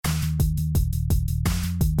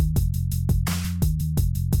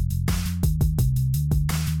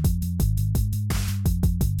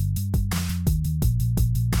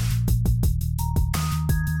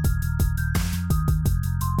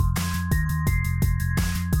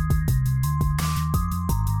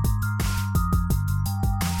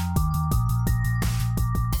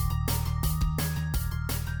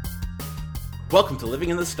Welcome to Living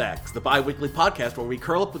in the Stacks, the bi-weekly podcast where we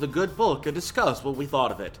curl up with a good book and discuss what we thought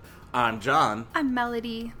of it. I'm John. I'm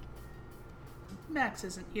Melody. Max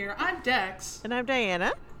isn't here. I'm Dex. And I'm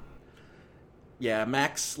Diana. Yeah,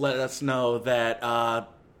 Max let us know that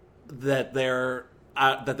that they're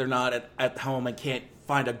not at home and can't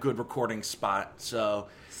find a good recording spot. So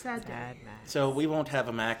Sad Max. So we won't have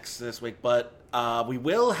a Max this week, but we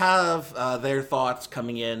will have their thoughts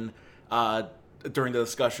coming in during the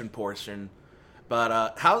discussion portion.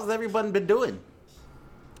 But how's everyone been doing?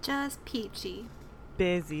 Just peachy.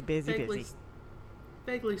 Busy. Vaguely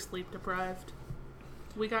sleep deprived.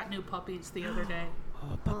 We got new puppies the other day.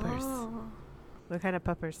 Oh, puppers. Oh. What kind of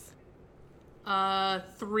puppers?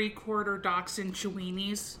 3/4 dachshund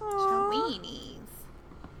Chihuahuas. Cheweenies.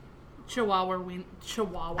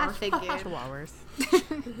 Chihuahua. I figured. Chihuahuas.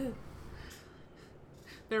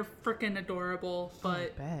 They're freaking adorable,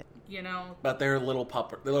 but Bet. you know, But they're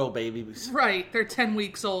little babies. right? They're 10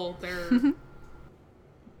 weeks old. They're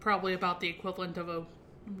probably about the equivalent of a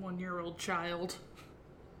 1-year-old child.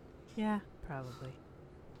 Yeah, probably.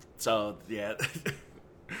 So yeah,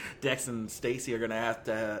 Dex and Stacy are gonna have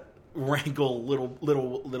to wrangle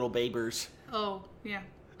little babers. Oh yeah,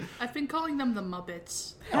 I've been calling them the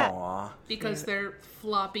Muppets Aww. because they're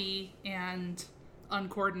floppy and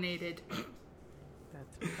uncoordinated.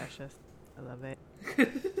 That's precious. I love it.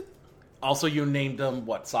 Also, you named them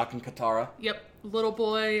what? Sock and Katara. Yep, little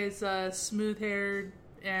boy is smooth-haired,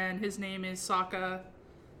 and his name is Sokka,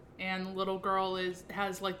 and the little girl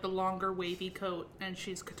has like the longer wavy coat, and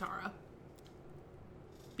she's Katara.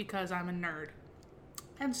 Because I'm a nerd,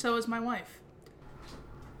 and so is my wife.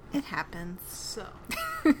 It happens. So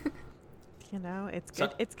You know, it's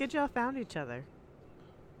good. It's good y'all found each other.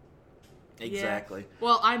 Exactly. yeah.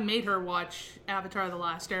 Well, I made her watch Avatar: The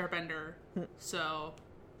Last Airbender, so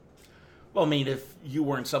Well, I mean, if you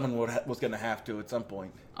weren't, someone was going to have to at some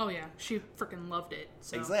point. oh yeah, she freaking loved it.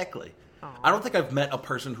 So. Exactly. Aw. I don't think I've met a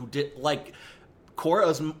person who did like. Korra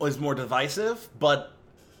is more divisive, but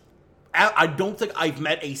I don't think I've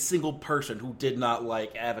met a single person who did not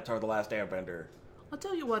like Avatar: The Last Airbender. I'll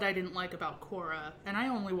tell you what I didn't like about Korra, and I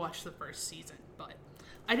only watched the first season, but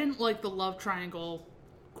I didn't like the love triangle,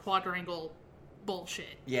 quadrangle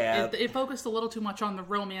bullshit. Yeah. It focused a little too much on the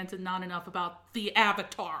romance and not enough about the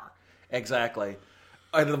Avatar. Exactly.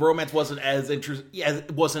 And the romance wasn't as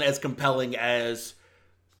wasn't as compelling as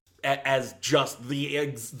just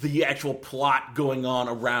the actual plot going on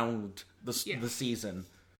around the season.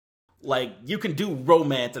 Like, you can do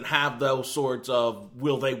romance and have those sorts of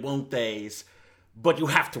will they, won't theys, but you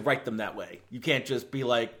have to write them that way. You can't just be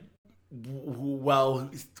like, well,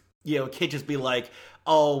 you know, it can't just be like,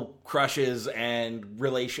 oh, crushes and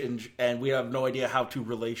relationship, and we have no idea how to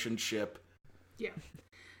relationship. Yeah.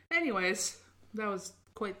 Anyways, that was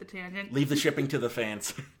quite the tangent. Leave the shipping to the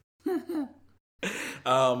fans.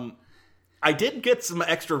 I did get some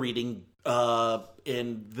extra reading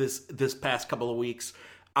in this past couple of weeks.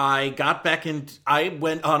 I got back in. I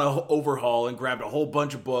went on an overhaul and grabbed a whole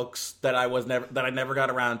bunch of books that I never got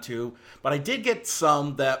around to. But I did get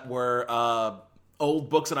some that were old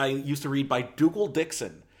books that I used to read by Dougal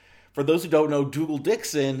Dixon. For those who don't know, Dougal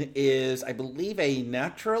Dixon is, I believe, a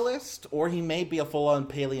naturalist, or he may be a full-on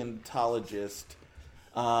paleontologist.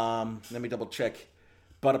 Let me double check.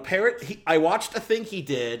 But I watched a thing he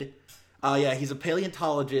did. He's a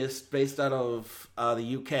paleontologist based out of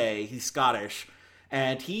the UK. He's Scottish.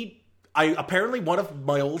 And apparently one of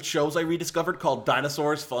my old shows I rediscovered called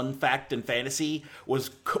Dinosaurs, Fun, Fact, and Fantasy was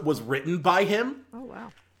written by him. Oh,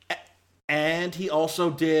 wow. And he also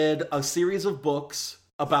did a series of books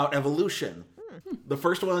about evolution. The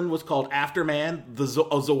first one was called Afterman,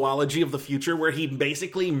 a zoology of the future, where he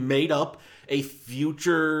basically made up a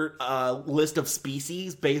future list of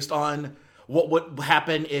species based on what would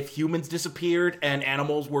happen if humans disappeared and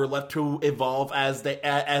animals were left to evolve as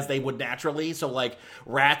they would naturally. So, like,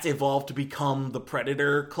 rats evolved to become the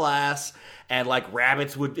predator class, and like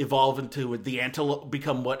rabbits would evolve into the antelope,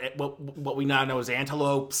 become what we now know as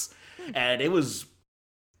antelopes. And it was.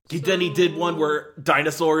 Then he did one where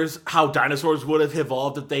how dinosaurs would have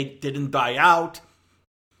evolved if they didn't die out.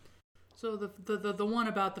 So the one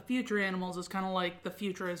about the future animals is kind of like The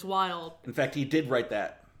Future is Wild. In fact, he did write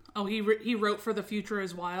that. Oh, he wrote for The Future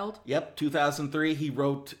is Wild? Yep, 2003. He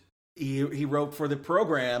wrote for the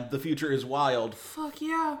program The Future is Wild. Fuck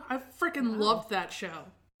yeah! I freaking loved that show.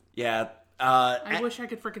 Yeah. I wish I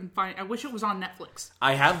could freaking find. I wish it was on Netflix.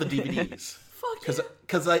 I have the DVDs. Fuck yeah!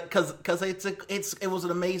 Because it was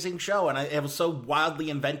an amazing show, and it was so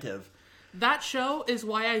wildly inventive. That show is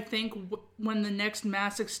why I think when the next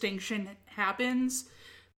mass extinction happens,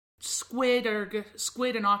 squid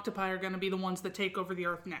and octopi are going to be the ones that take over the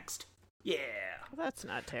Earth next. Yeah. Well, that's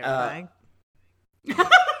not terrifying.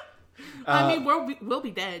 I mean, we'll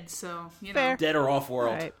be dead, so, you know. Fair. Dead or off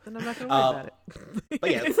world. All right, then I'm not going to worry about it.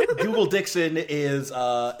 But yeah, Google Dixon is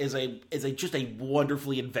just a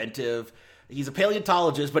wonderfully inventive. He's a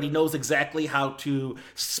paleontologist, but he knows exactly how to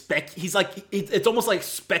He's like it's almost like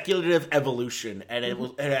speculative evolution, and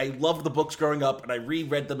and I loved the books growing up, and I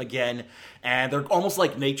reread them again, and they're almost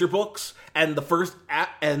like nature books. And the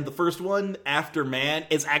first one, After Man,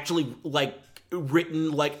 is actually like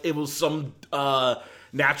written like it was some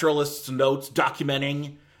naturalist's notes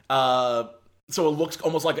documenting. So it looks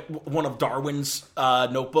almost like one of Darwin's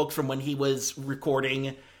notebooks from when he was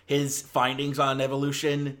recording his findings on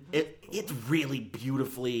evolution. It's really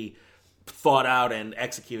beautifully thought out and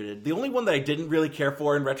executed. The only one that I didn't really care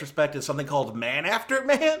for in retrospect is something called Man After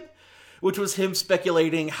Man, which was him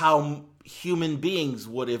speculating how human beings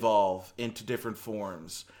would evolve into different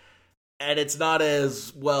forms. And it's not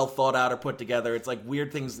as well thought out or put together. It's like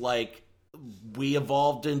weird things like we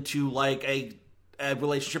evolved into like a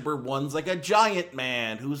relationship where one's like a giant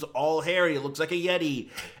man who's all hairy, looks like a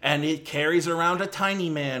yeti, and it carries around a tiny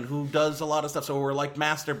man who does a lot of stuff, so we're like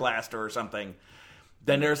Master Blaster or something.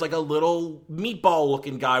 Then there's like a little meatball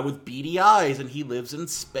looking guy with beady eyes, and he lives in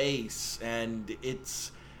space, and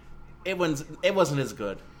it wasn't as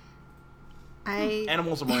good.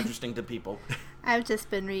 Animals are more interesting to people. I've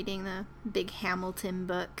just been reading the Big Hamilton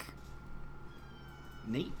book.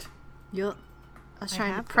 Neat. Yup. I was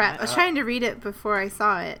trying to prep. I was trying to read it before I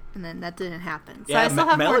saw it, and then that didn't happen. So yeah, I still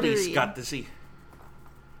have more to Melody's read. got to see.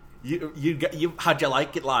 You how'd you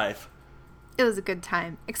like it live? It was a good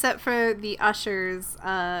time, except for the ushers.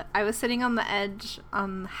 I was sitting on the edge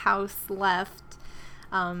on the house left,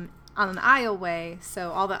 on an aisleway,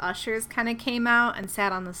 so all the ushers kind of came out and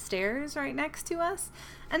sat on the stairs right next to us,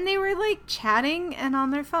 and they were like chatting and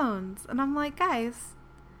on their phones, and I'm like, guys,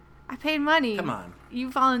 I paid money. Come on. You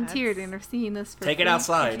volunteered and are seeing this for Take free. it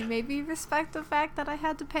outside. Could you maybe respect the fact that I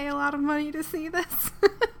had to pay a lot of money to see this?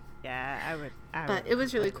 Yeah, I would. But it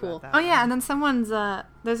was really cool. that Oh yeah, and then someone's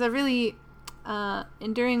there's a really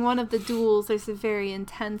and during one of the duels there's a very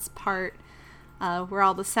intense part where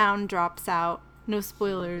all the sound drops out. No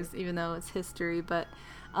spoilers, even though it's history, but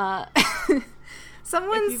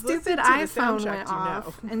someone's stupid iPhone went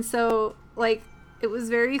off, and so like it was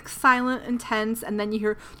very silent and tense, and then you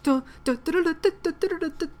hear the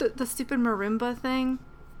stupid marimba thing.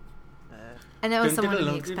 And it was some of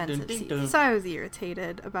the expensive seats. So I was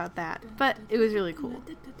irritated about that. But it was really cool.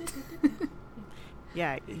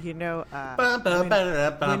 Yeah, you know,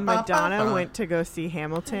 when Madonna went to go see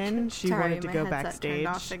Hamilton, she wanted to go backstage.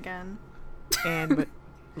 Turned off again. And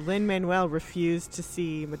Lin-Manuel refused to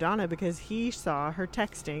see Madonna because he saw her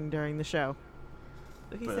texting during the show.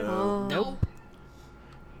 So he said, nope.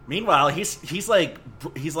 Meanwhile, he's like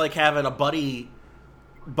having a buddy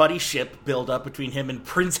ship build up between him and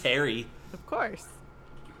Prince Harry. Of course.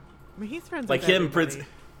 I mean, he's friends like with him, everybody. Prince.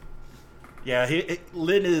 Yeah,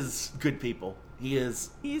 Lin is good people. He is.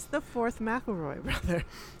 He's the fourth McElroy brother.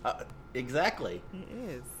 Exactly. He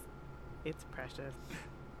is. It's precious.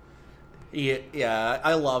 Yeah,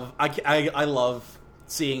 I love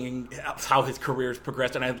seeing how his career's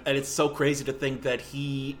progressed, and it's so crazy to think that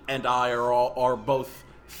he and I are both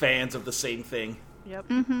fans of the same thing. Yep.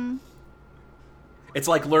 Mm-hmm. It's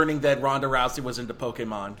like learning that Ronda Rousey was into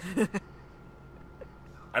Pokemon.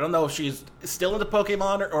 I don't know if she's still into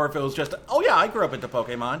Pokemon or if it was just, oh yeah, I grew up into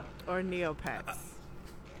Pokemon. Or Neopets.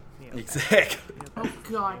 Exactly. Oh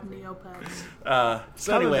god, Neopets.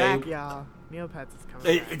 So coming anyway, back, y'all. Neopets is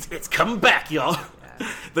coming back. It's coming back, y'all. Yeah.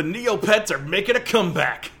 The Neopets are making a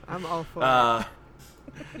comeback. I'm all for it.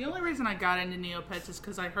 The only reason I got into Neopets is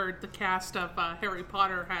because I heard the cast of Harry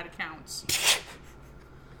Potter had accounts.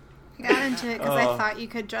 I got into it because I thought you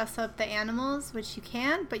could dress up the animals, which you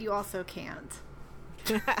can, but you also can't.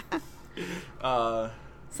 So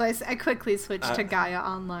I quickly switched to Gaia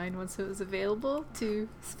Online once it was available to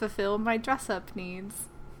fulfill my dress-up needs.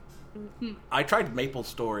 I tried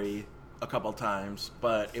MapleStory a couple times,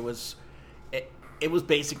 but it was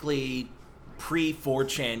basically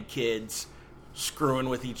pre-4chan kids screwing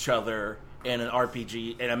with each other in an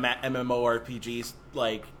RPG, in a MMORPG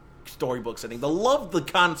like storybook setting. They love the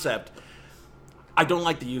concept. I don't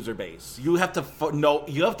like the user base. You have to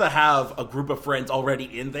you have to have a group of friends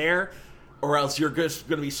already in there, or else you're just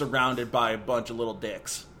going to be surrounded by a bunch of little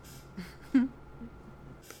dicks.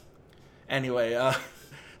 Anyway,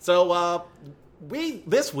 so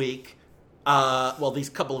this week,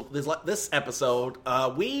 this episode,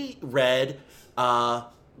 we read to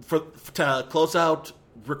close out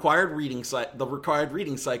required reading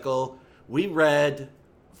cycle, we read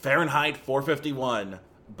Fahrenheit 451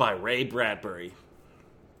 by Ray Bradbury.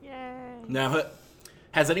 Yay. Now,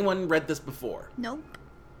 has anyone read this before? Nope.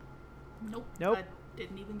 Nope. I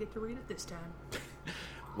didn't even get to read it this time.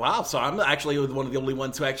 Wow, so I'm actually one of the only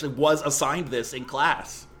ones who actually was assigned this in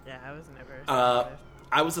class. Yeah, I was never.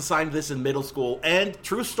 I was assigned this in middle school, and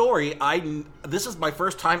true story, this is my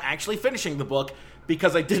first time actually finishing the book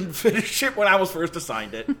because I didn't finish it when I was first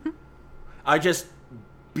assigned it. I just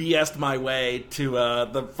BS'd my way to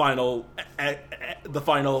the final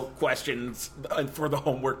questions for the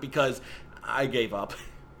homework because I gave up.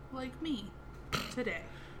 Like me today.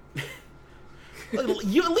 At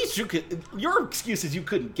least you could. Your excuse is you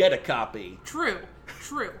couldn't get a copy. True.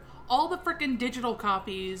 All the frickin' digital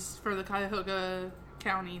copies for the Cuyahoga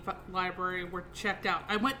County Library were checked out.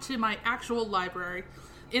 I went to my actual library.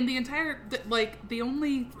 In the entire, the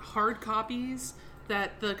only hard copies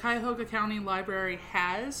that the Cuyahoga County Library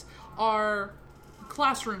has are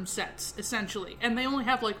classroom sets, essentially. And they only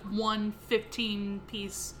have, one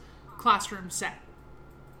 15-piece classroom set.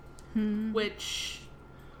 Which,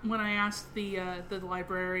 when I asked the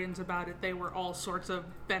librarians about it, they were all sorts of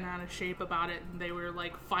bent out of shape about it, and they were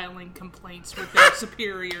filing complaints with their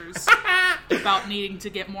superiors about needing to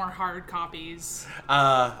get more hard copies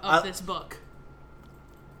of this book.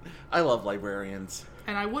 I love librarians.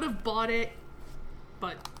 And I would have bought it,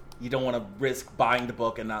 but you don't want to risk buying the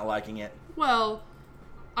book and not liking it. Well,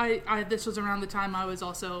 I this was around the time I was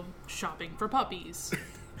also shopping for puppies.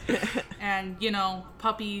 And,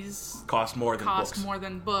 puppies cost more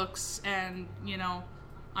than books. And,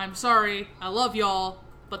 I'm sorry, I love y'all,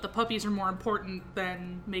 but the puppies are more important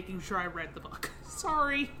than making sure I read the book.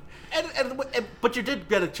 Sorry. But you did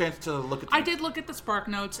get a chance to look at I did look at the Spark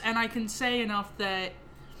Notes, and I can say enough that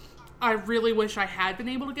I really wish I had been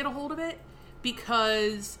able to get a hold of it,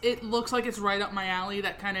 because it looks like it's right up my alley,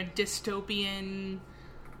 that kind of dystopian,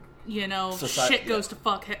 shit goes to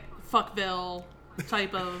fuckville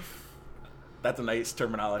type of... That's a nice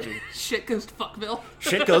terminology. Shit goes to fuckville.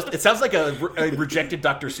 It sounds like a rejected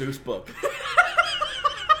Dr. Seuss book.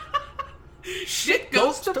 Shit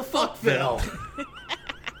goes to fuckville.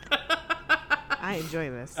 I enjoy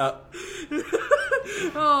this.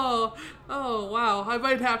 Oh, wow. I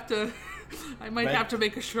might have to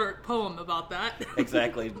make a short poem about that.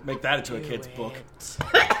 Exactly. Make that into a kid's book.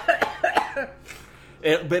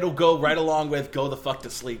 It'll go right along with Go the Fuck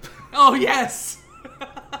to Sleep. Oh, yes.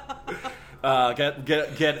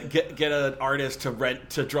 Get an artist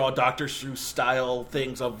to draw Dr. Seuss style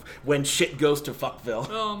things of when shit goes to fuckville.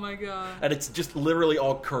 Oh my god. And it's just literally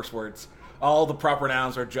all curse words. All the proper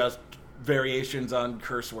nouns are just variations on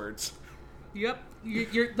curse words. Yep.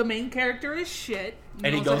 You're the main character is shit. You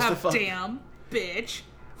and he also goes have to fuck. Damn, bitch,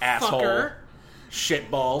 asshole, fucker.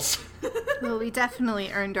 shitballs. Well, we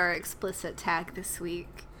definitely earned our explicit tag this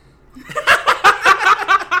week. You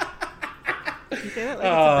say that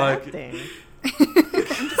like it's a bad thing.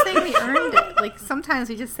 I'm just saying we earned it. Sometimes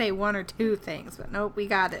we just say one or two things, but nope, we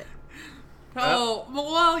got it. Oh,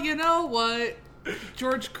 well, you know what?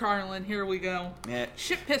 George Carlin, here we go. Yeah.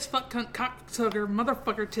 Shit, piss, fuck, cunt, cocksucker,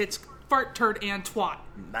 motherfucker, tits, fart, turd, and twat.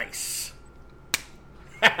 Nice.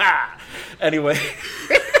 Anyway.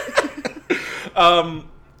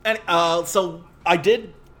 So I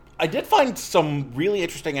did find some really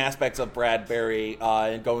interesting aspects of Bradbury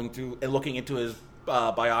in going through and looking into his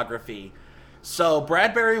biography. So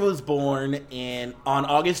Bradbury was born on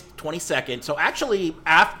August 22nd. So actually,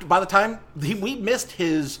 by the time we missed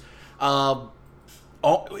his his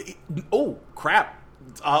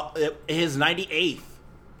 98th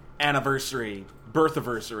birth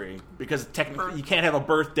anniversary, because technically you can't have a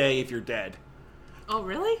birthday if you're dead. Oh,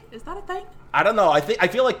 really? Is that a thing? I don't know. I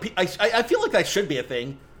feel like that should be a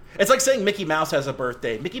thing. It's like saying Mickey Mouse has a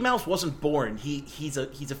birthday. Mickey Mouse wasn't born. He's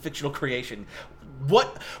a fictional creation.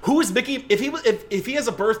 Who is Mickey? If he has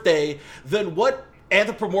a birthday, then what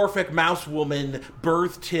anthropomorphic mouse woman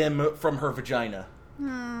birthed him from her vagina?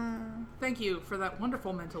 Thank you for that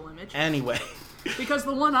wonderful mental image. Anyway. Because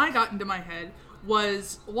the one I got into my head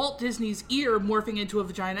was Walt Disney's ear morphing into a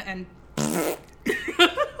vagina and...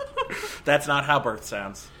 That's not how birth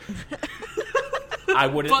sounds. I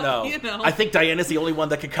wouldn't know. You know. I think Diana's the only one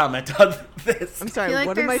that could comment on this. I'm sorry,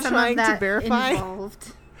 what am I trying to verify?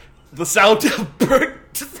 Involved. The sound of birth.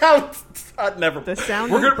 Never. The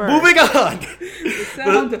sound We're of birth. moving on. The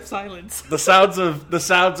sound of silence. The sounds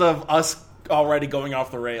of us already going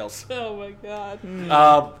off the rails. Oh my god.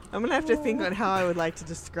 I'm gonna have to think on how I would like to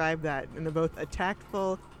describe that in both a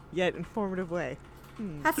tactful yet informative way.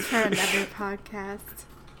 That's for another podcast.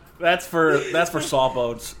 That's for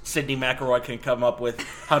Sawbones. Sidney McElroy can come up with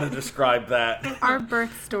how to describe that. Our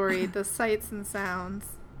birth story, the sights and sounds.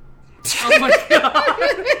 Oh my god.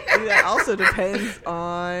 That also depends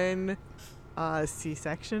on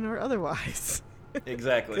C-section or otherwise.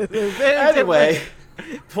 Exactly. Anyway,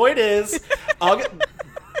 point is,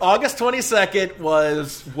 August 22nd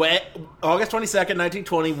was when August 22nd,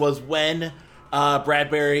 1920 was when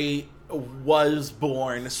Bradbury was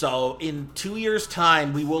born. So in 2 years'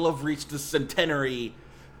 time, we will have reached the centenary,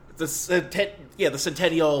 the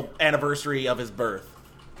centennial anniversary of his birth.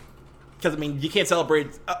 Because I mean, you can't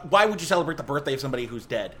celebrate. Why would you celebrate the birthday of somebody who's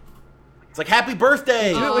dead? It's like happy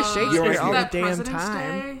birthday. Do it with Shakespeare all the that damn President's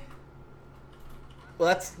time. Day?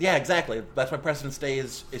 Well, exactly. That's why President's Day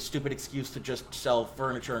is a stupid excuse to just sell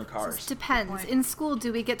furniture and It cars. depends. In school,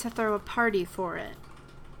 do we get to throw a party for it?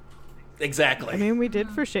 Exactly. I mean, we did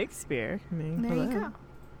for Shakespeare. I mean, There you hello.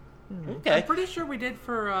 go. Okay. I'm pretty sure we did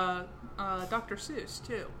for Dr. Seuss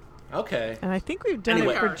too. Okay. And I think we've done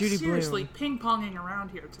Anyway. it for Judy Seriously, Bloom. ping-ponging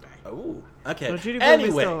around here today. Oh. Okay. Well, Judy Bloom Anyway.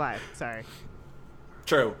 is still alive. Sorry.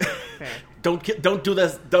 True. Fair. Don't do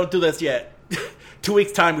this. Don't do this yet. 2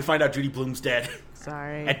 weeks time, we find out Judy Bloom's dead,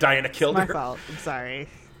 Sorry. and Diana killed My her. fault. I'm sorry.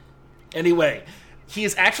 Anyway, he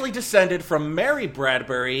is actually descended from Mary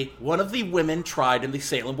Bradbury, one of the women tried in the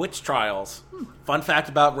Salem witch trials. Fun fact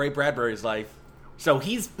about Ray Bradbury's life. So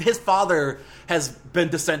his father has been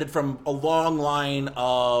descended from a long line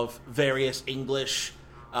of various English,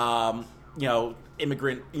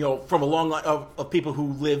 immigrant, from a long line of people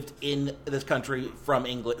who lived in this country from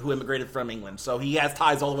England, who immigrated from England. So he has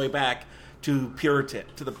ties all the way back to Puritan.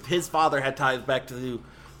 His father had ties back to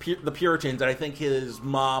the Puritans, and I think his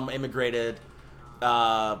mom immigrated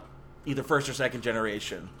either first or second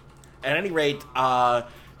generation. At any rate,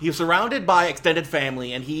 he was surrounded by extended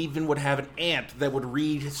family, and he even would have an aunt that would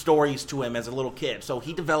read stories to him as a little kid. So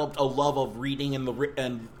he developed a love of reading and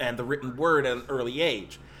the written word at an early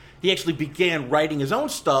age. He actually began writing his own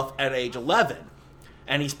stuff at age 11,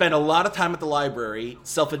 and he spent a lot of time at the library,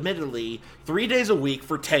 self-admittedly, 3 days a week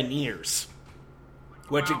for 10 years,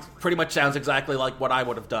 which pretty much sounds exactly like what I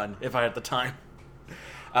would have done if I had the time.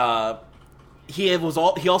 He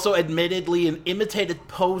also admittedly imitated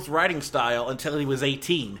Poe's writing style until he was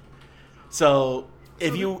 18. So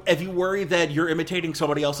if you worry that you're imitating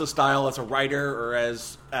somebody else's style as a writer or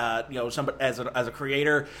as somebody as a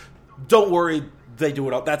creator, don't worry. They do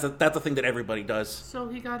it all. That's a thing that everybody does. So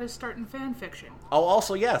he got his start in fan fiction. Oh,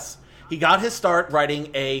 also yes, he got his start writing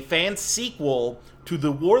a fan sequel to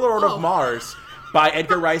The Warlord of Mars by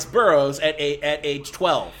Edgar Rice Burroughs at age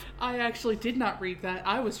 12. I actually did not read that.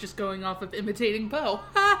 I was just going off of imitating Poe.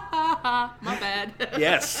 Ha ha ha. My bad.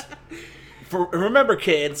 Yes. Remember,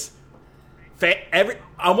 kids,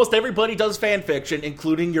 almost everybody does fan fiction,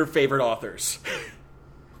 including your favorite authors.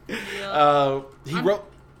 Yeah. He wrote.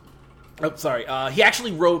 Oh, sorry. He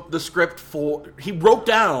actually wrote the script He wrote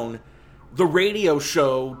down the radio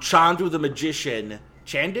show Chandu the Magician.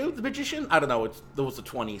 Chandu the Magician? I don't know. It was the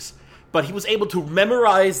 20s. But he was able to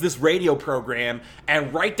memorize this radio program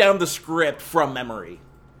and write down the script from memory.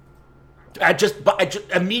 I just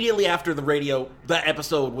immediately after that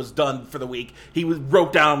episode was done for the week, he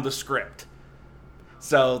wrote down the script.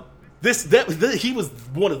 So he was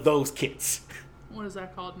one of those kids. What is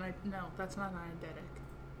that called? No, that's not eidetic.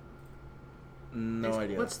 No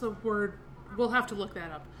idea. What's the word? We'll have to look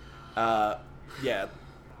that up. Yeah.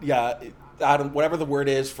 Whatever the word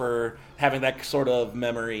is for having that sort of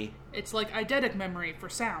memory. It's like eidetic memory for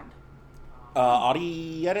sound.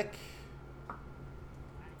 Audietic?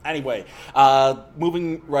 Anyway,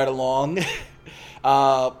 moving right along.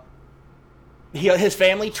 His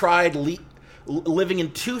family tried living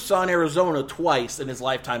in Tucson, Arizona twice in his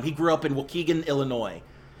lifetime. He grew up in Waukegan, Illinois.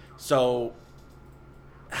 So,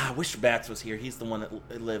 I wish Bax was here. He's the one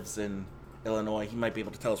that lives in Illinois. He might be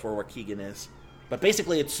able to tell us where Waukegan is. But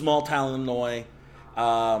basically, it's small town Illinois.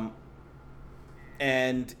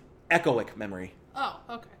 And echoic memory. Oh,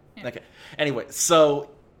 okay. Yeah. Okay. Anyway, so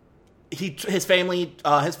his family,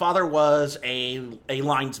 his father was a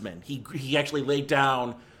linesman. He actually laid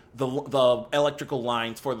down the electrical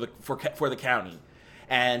lines for the county,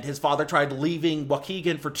 and his father tried leaving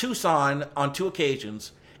Waukegan for Tucson on 2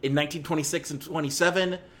 occasions in 1926 and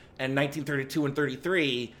 27, and 1932 and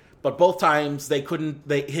 33. But both times they couldn't.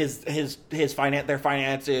 Their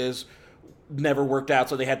finances never worked out,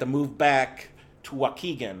 so they had to move back to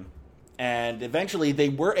Waukegan. And eventually they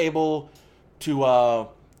were able to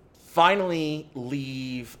finally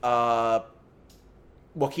leave Waukegan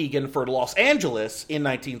for Los Angeles in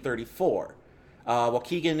 1934.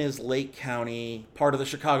 Waukegan is Lake County, part of the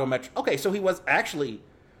Chicago Metro. Okay, so he was actually...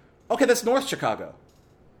 Okay, that's North Chicago.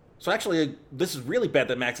 So actually, this is really bad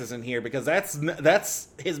that Max isn't here, because that's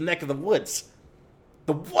his neck of the woods.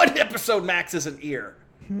 The one episode Max isn't here.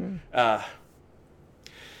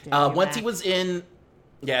 Once he was in...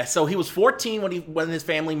 Yeah, so he was 14 when his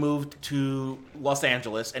family moved to Los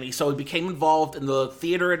Angeles, and he became involved in the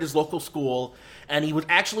theater at his local school, and he would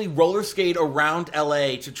actually roller skate around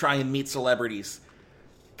LA to try and meet celebrities.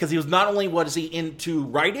 Because he was not only into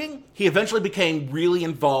writing, he eventually became really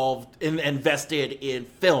involved and invested in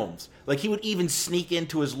films. Like, he would even sneak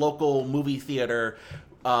into his local movie theater,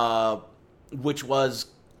 which was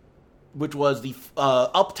the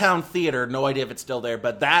Uptown Theater. No idea if it's still there,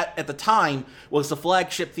 but that at the time was the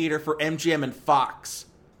flagship theater for MGM and Fox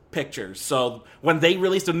Pictures. So when they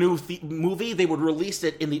released a new movie, they would release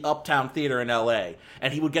it in the Uptown Theater in LA,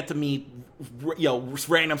 and he would get to meet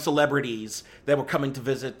random celebrities that were coming to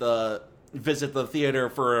visit the theater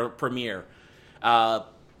for a premiere. While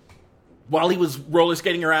he was roller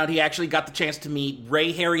skating around, he actually got the chance to meet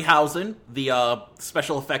Ray Harryhausen, the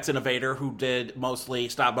special effects innovator who did mostly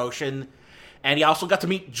stop motion, and he also got to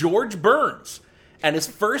meet George Burns. And his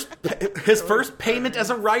first payment as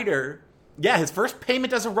a writer,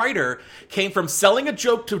 came from selling a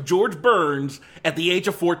joke to George Burns at the age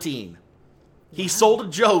of 14. He sold a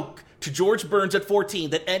joke to George Burns at 14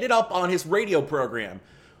 that ended up on his radio program.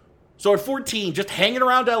 So at 14, just hanging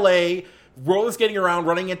around LA, roller skating around,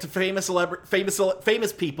 running into famous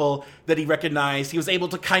people that he recognized, he was able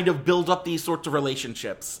to kind of build up these sorts of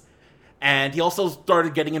relationships. And he also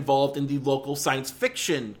started getting involved in the local science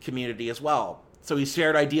fiction community as well. So he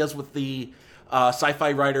shared ideas with the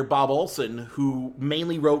sci-fi writer Bob Olson, who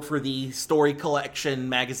mainly wrote for the story collection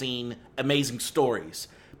magazine Amazing Stories.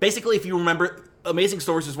 Basically, if you remember, Amazing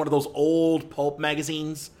Stories is one of those old pulp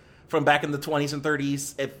magazines from back in the 20s and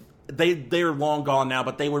 30s. They're long gone now,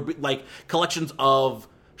 but they were like collections of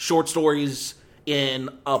short stories in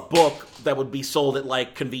a book that would be sold at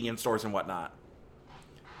like convenience stores and whatnot.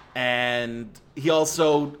 And he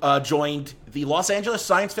also joined the Los Angeles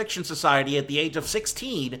Science Fiction Society at the age of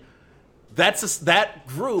 16. That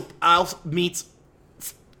group meets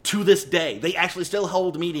to this day. They actually still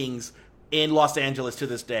hold meetings in Los Angeles to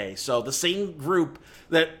this day. So the same group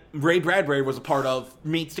that Ray Bradbury was a part of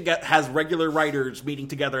has regular writers meeting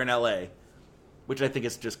together in LA, which I think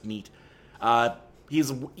is just neat. Like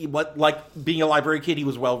being a library kid, he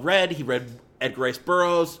was well read. He read Edgar Rice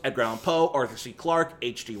Burroughs, Edgar Allan Poe, Arthur C. Clarke,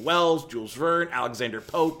 H.G. Wells, Jules Verne, Alexander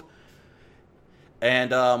Pope,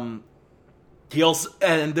 and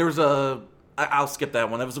there was I'll skip that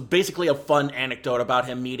one. It was basically a fun anecdote about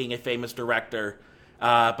him meeting a famous director,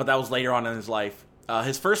 but that was later on in his life.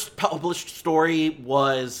 His first published story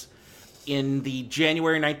was in the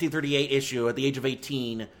January 1938 issue, at the age of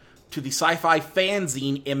 18, to the sci-fi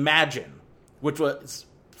fanzine Imagine, which was...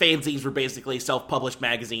 Fanzines were basically self-published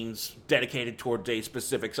magazines dedicated towards a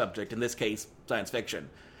specific subject, in this case, science fiction.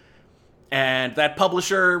 And that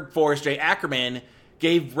publisher, Forrest J. Ackerman,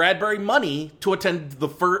 gave Bradbury money to attend the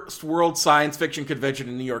first World Science Fiction Convention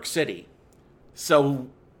in New York City. So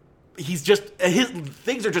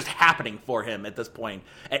things are just happening for him at this point.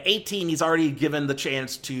 At 18, he's already given the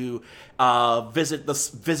chance to visit a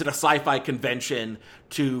sci-fi convention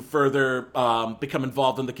to further become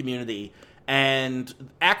involved in the community. And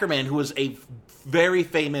Ackerman, who was a very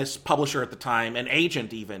famous publisher at the time, an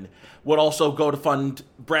agent even, would also go to fund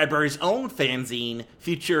Bradbury's own fanzine,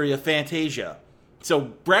 Futuria Fantasia. So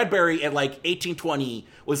Bradbury, at like 1820,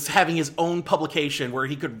 was having his own publication where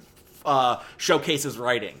he could showcase his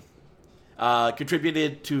writing.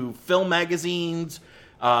 Contributed to film magazines.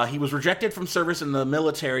 He was rejected from service in the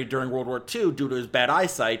military during World War II due to his bad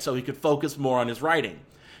eyesight, so he could focus more on his writing.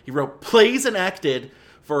 He wrote plays and acted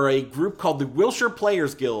for a group called the Wilshire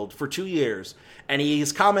Players Guild for 2 years, and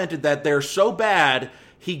he's commented that they're so bad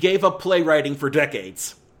he gave up playwriting for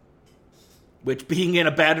decades. Which, being in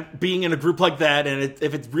a group like that, and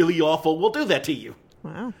if it's really awful, will do that to you.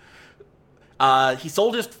 Wow. He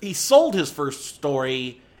sold his first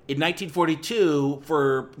story in 1942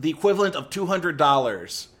 for the equivalent of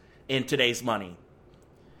 $200 in today's money,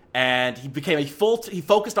 and he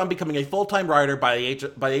focused on becoming a full-time writer by the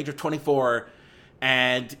age of 24.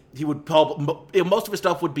 And he would most of his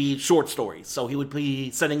stuff would be short stories. So he would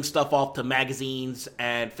be sending stuff off to magazines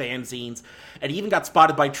and fanzines. And he even got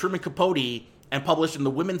spotted by Truman Capote and published in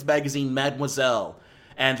the women's magazine Mademoiselle.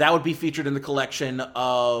 And that would be featured in the collection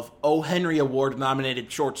of O. Henry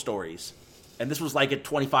Award-nominated short stories. And this was like at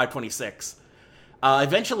 25, 26.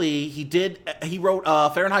 Eventually, he wrote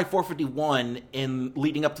Fahrenheit 451 in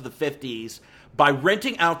leading up to the 50s by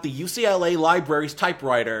renting out the UCLA library's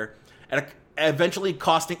typewriter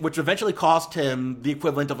which eventually cost him the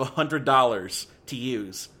equivalent of $100 to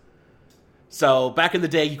use. So back in the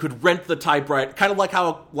day, you could rent the typewriter, kind of like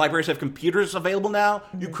how libraries have computers available now.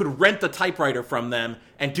 Mm-hmm. You could rent the typewriter from them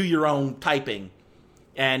and do your own typing.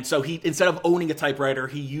 And so he, instead of owning a typewriter,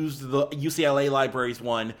 he used the UCLA library's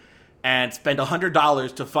one and spent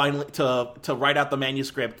 $100 to finally to write out the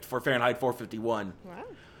manuscript for Fahrenheit 451.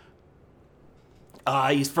 Wow.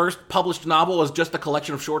 His first published novel was just a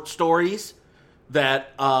collection of short stories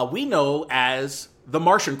that we know as The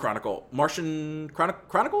Martian Chronicle.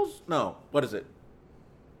 Chronicles? No. What is it?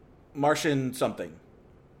 Martian something.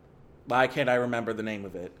 Why can't I remember the name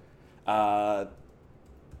of it?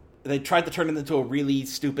 They tried to turn it into a really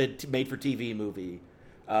stupid made-for-TV movie.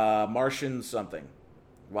 Martian something.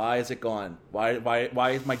 Why is it gone? Why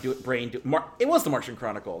is my brain... It was The Martian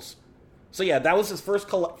Chronicles. So yeah, that was his first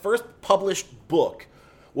published book,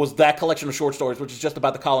 was that collection of short stories, which is just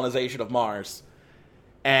about the colonization of Mars.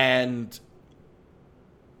 And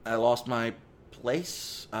I lost my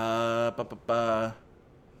place. Okay.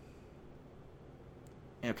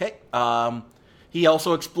 He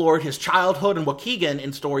also explored his childhood in Waukegan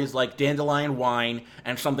in stories like Dandelion Wine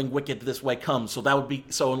and Something Wicked This Way Comes. So that would be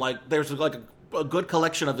there's like a good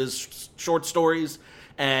collection of his short stories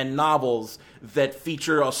and novels that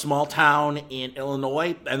feature a small town in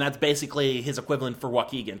Illinois, and that's basically his equivalent for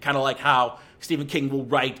Waukegan. Kind of like how Stephen King will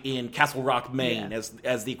write in Castle Rock, Maine,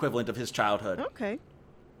 as the equivalent of his childhood. Okay.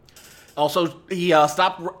 Also,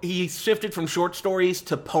 he shifted from short stories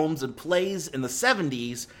to poems and plays in the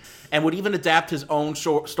 70s, and would even adapt his own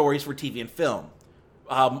short stories for TV and film.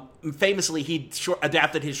 Famously, he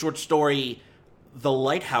adapted his short story, The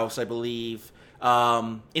Lighthouse, I believe,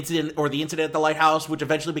 The Incident at the Lighthouse, which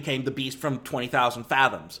eventually became The Beast from 20,000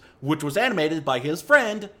 Fathoms, which was animated by his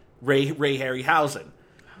friend, Ray Harryhausen. Oh,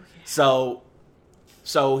 yeah.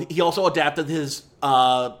 So he also adapted his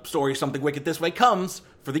story, Something Wicked This Way Comes,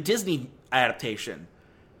 for the Disney adaptation.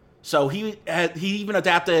 So he even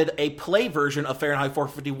adapted a play version of Fahrenheit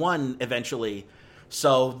 451 eventually.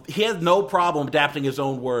 So he had no problem adapting his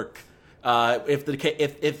own work if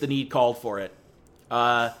the need called for it.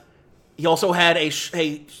 He also had a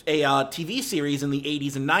TV series in the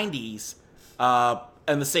 80s and 90s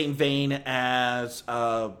in the same vein as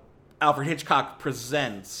Alfred Hitchcock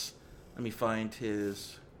Presents. Let me find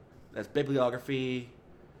that's bibliography.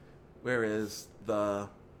 Where is the...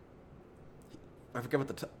 I forget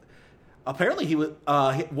what apparently he was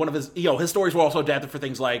one of his stories were also adapted for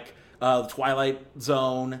things like The Twilight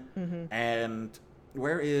Zone, and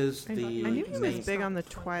where is I knew he was big on The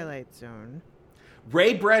Twilight Zone.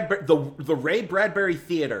 Ray Bradbury, the Ray Bradbury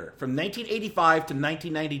Theater from 1985 to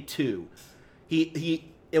 1992.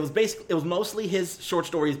 It was mostly his short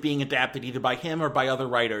stories being adapted either by him or by other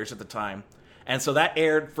writers at the time, and so that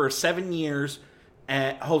aired for 7 years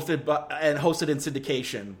and hosted in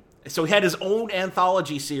syndication. So he had his own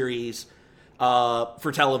anthology series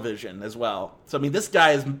for television as well. So, I mean, this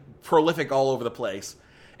guy is prolific all over the place.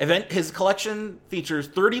 His collection features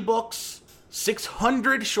 30 books,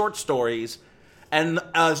 600 short stories, and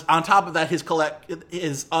on top of that,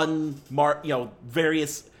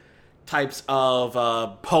 various types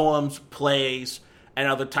of poems, plays, and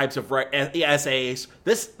other types of essays.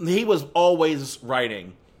 He was always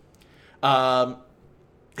writing.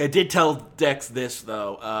 I did tell Dex this,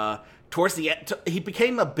 though. Towards the end, he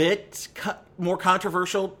became a bit more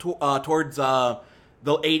controversial towards the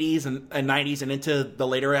 80s and 90s and into the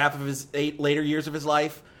later years of his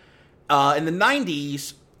life. In the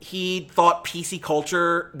 90s, he thought PC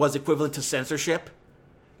culture was equivalent to censorship.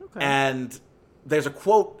 Okay. And there's a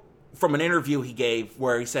quote from an interview he gave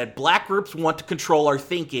where he said, "Black groups want to control our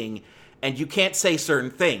thinking, and you can't say certain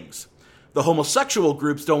things. The homosexual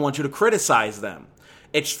groups don't want you to criticize them.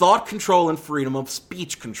 It's thought control and freedom of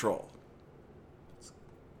speech control."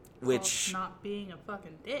 Which... not being a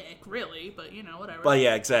fucking dick, really, but, whatever. But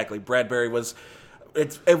yeah, exactly. Bradbury was...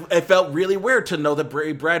 It felt really weird to know that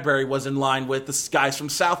Ray Bradbury was in line with the guys from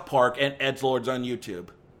South Park and edgelords on YouTube.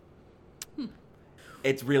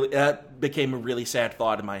 It's really... That became a really sad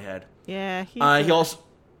thought in my head. Yeah,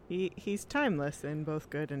 he's timeless in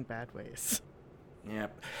both good and bad ways. Yeah.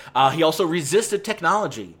 He also resisted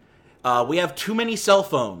technology. We have too many cell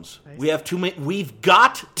phones. We've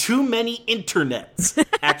got too many internets.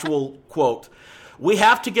 Actual quote. "We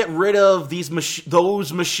have to get rid of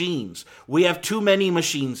those machines. We have too many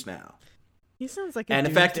machines now." He sounds like a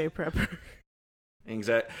doomsday prepper.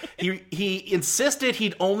 Exactly. He insisted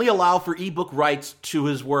he'd only allow for ebook rights to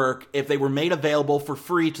his work if they were made available for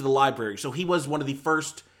free to the library. So he was one of the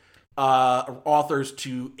first authors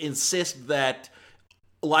to insist that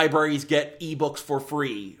libraries get ebooks for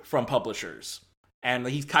free from publishers. And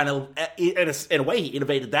he's kind of, in a way, he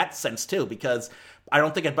innovated that sense too, because I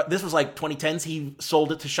don't think but this was like 2010s. He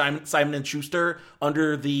sold it to Simon & Schuster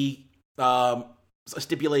under the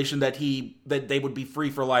stipulation that they would be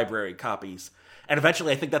free for library copies. And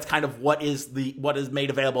eventually, I think that's kind of what is made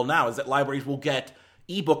available now, is that libraries will get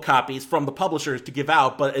ebook copies from the publishers to give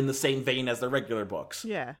out, but in the same vein as their regular books.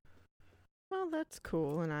 Yeah. Well, that's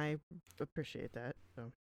cool, and I appreciate that.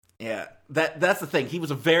 So. Yeah, that's the thing. He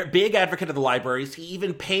was a very big advocate of the libraries. He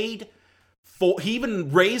even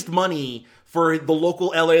raised money for the local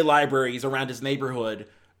LA libraries around his neighborhood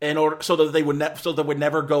in order so that they would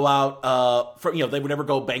never go out they would never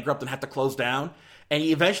go bankrupt and have to close down. And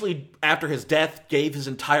he eventually, after his death, gave his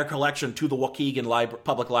entire collection to the Waukegan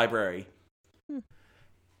Public Library.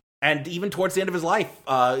 And even towards the end of his life,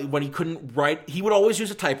 when he couldn't write, he would always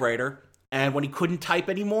use a typewriter. And when he couldn't type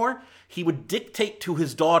anymore, he would dictate to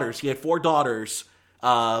his daughters. He had 4 daughters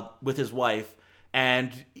with his wife.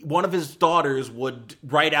 And one of his daughters would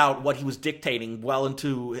write out what he was dictating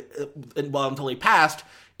until he passed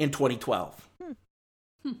in 2012.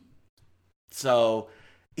 So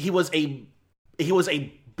he was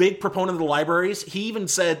a big proponent of the libraries. He even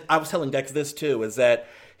said, I was telling Dex this too, is that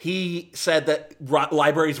he said that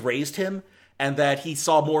libraries raised him and that he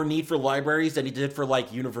saw more need for libraries than he did for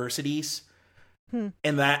like universities. And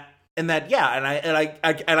I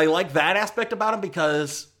like that aspect about him,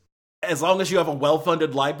 because as long as you have a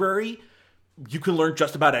well-funded library, you can learn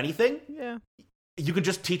just about anything. Yeah. You can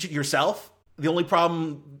just teach it yourself. The only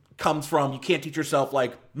problem comes from you can't teach yourself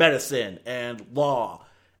like medicine and law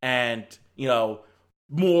and,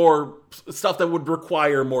 more stuff that would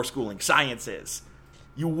require more schooling, sciences.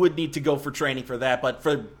 You would need to go for training for that. But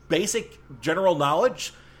for basic general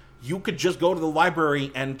knowledge, you could just go to the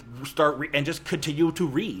library and and just continue to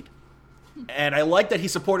read. And I like that he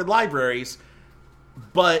supported libraries,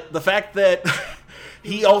 but the fact that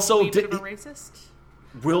he also did a racist.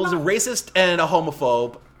 Will was a racist and a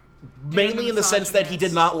homophobe, mainly in the sense that he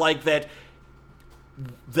did not like that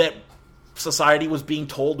society was being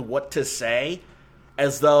told what to say,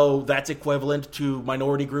 as though that's equivalent to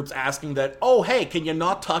minority groups asking that, oh, hey, can you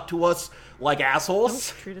not talk to us like assholes?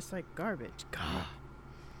 Don't treat us like garbage. God.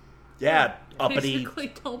 Yeah, uppity.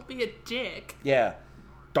 Basically, don't be a dick. Yeah.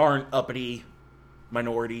 Darn uppity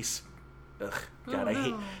minorities. Ugh, God,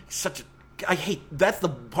 I hate, that's the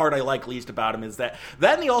part I like least about him, is that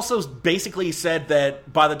and he also basically said that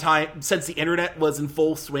since the internet was in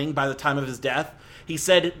full swing by the time of his death, he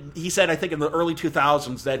said I think in the early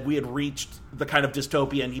 2000s that we had reached the kind of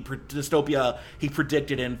dystopia he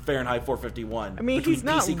predicted in Fahrenheit 451. I mean, between he's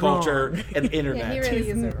not PC wrong. culture and the internet. Yeah, he really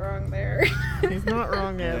isn't wrong there. He's not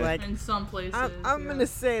wrong there. Like, in some places. I'm going to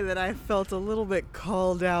say that I felt a little bit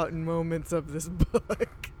called out in moments of this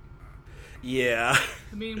book. Yeah.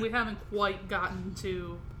 I mean, we haven't quite gotten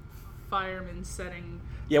to firemen setting...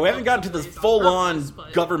 Yeah, we haven't gotten to this full-on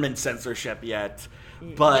government censorship yet.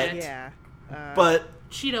 But... Yeah. But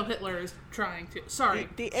Cheeto Hitler is trying to. Sorry,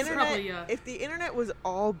 the internet. Probably, if the internet was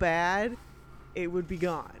all bad, it would be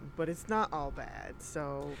gone. But it's not all bad.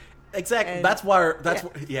 So exactly. That's why. That's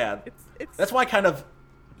why I kind of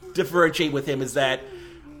differentiate with him, is that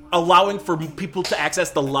allowing for people to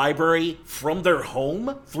access the library from their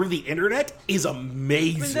home through the internet is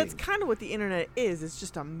amazing. I mean, that's kind of what the internet is. It's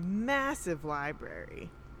just a massive library.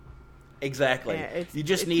 Exactly. Yeah, you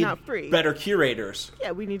just need better curators.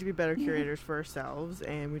 Yeah, we need to be better curators for ourselves,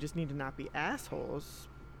 and we just need to not be assholes.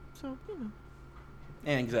 So,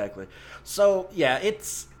 Exactly. So, yeah,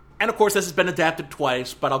 and of course this has been adapted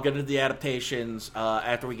twice, but I'll get into the adaptations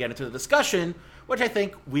after we get into the discussion, which I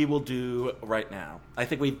think we will do right now. I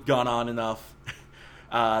think we've gone on enough.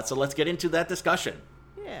 So let's get into that discussion.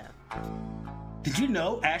 Yeah. Did you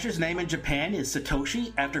know Ash's name in Japan is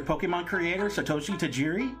Satoshi, after Pokemon creator Satoshi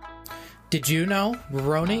Tajiri? Did you know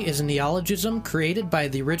Rurouni is a neologism created by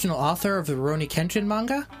the original author of the Rurouni Kenshin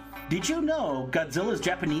manga? Did you know Godzilla's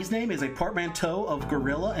Japanese name is a portmanteau of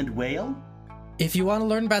gorilla and whale? If you want to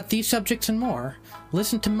learn about these subjects and more,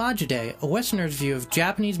 listen to Majide, a Westerner's view of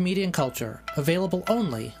Japanese media and culture, available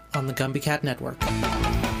only on the Gumby Cat Network.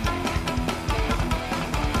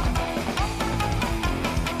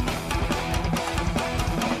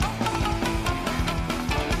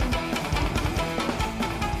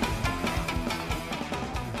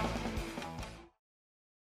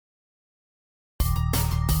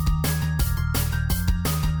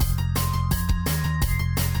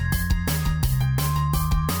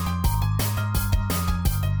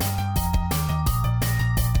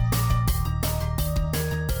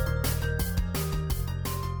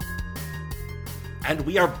 And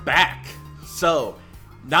we are back. So,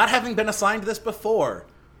 not having been assigned this before,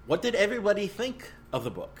 What did everybody think of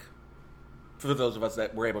the book? For those of us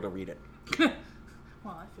that were able to read it. Well,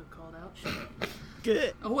 I feel called out. Shut up.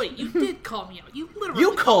 Good. Oh wait, you did call me out. You literally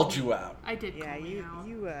You called you out. I did Yeah, call me out.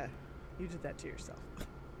 you did that to yourself.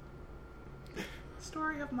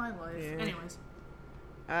 Story of my life. Yeah. Anyways.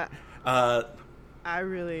 I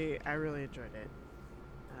really enjoyed it.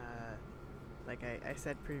 Like I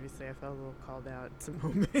said previously, I felt a little called out at some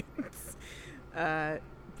moments.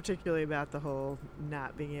 Particularly about the whole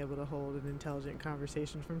not being able to hold an intelligent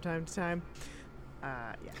conversation from time to time.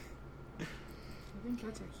 Yeah. I think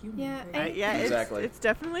that's a human Yeah, thing. Yeah, Exactly. it's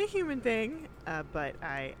definitely a human thing, but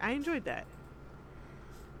I enjoyed that.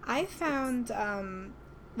 I found,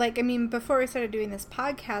 before we started doing this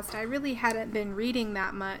podcast, I really hadn't been reading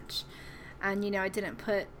that much. And, I didn't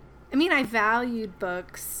I valued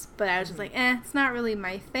books, but I was just like, it's not really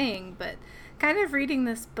my thing. But kind of reading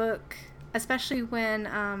this book, especially when,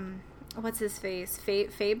 what's his face?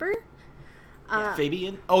 Faber?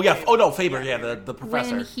 Fabian? Oh, yeah. Oh, no, Faber. Yeah, the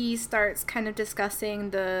professor. When he starts kind of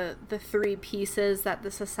discussing the three pieces that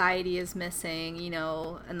the society is missing,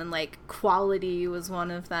 and then, quality was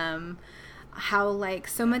one of them. How,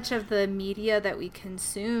 so much of the media that we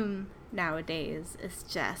consume nowadays is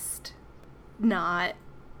just not,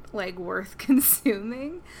 worth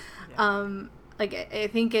consuming. Yeah. I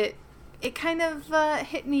think it kind of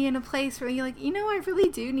hit me in a place where you're like, I really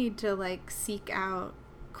do need to, seek out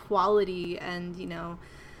quality and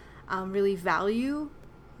really value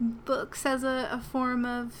books as a form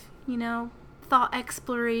of thought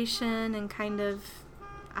exploration and kind of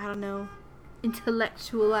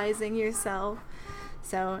intellectualizing yourself.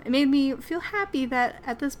 So it made me feel happy that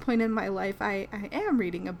at this point in my life I am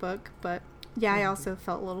reading a book, but yeah, I also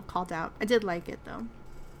felt a little called out. I did like it though.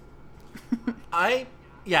 I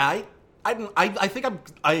think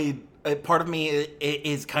part of me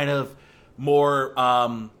is kind of more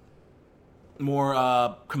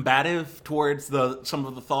combative towards some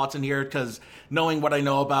of the thoughts in here, because knowing what I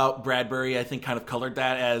know about Bradbury, I think kind of colored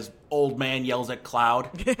that as old man yells at cloud.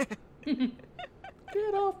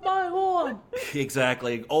 Get off my lawn!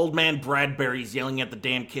 Exactly. Old man Bradbury's yelling at the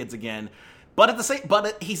damn kids again. But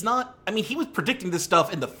he's not. I mean, he was predicting this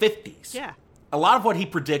stuff in the 50s. Yeah. A lot of what he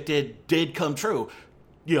predicted did come true.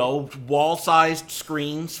 Wall-sized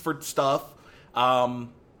screens for stuff.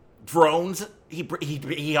 Drones.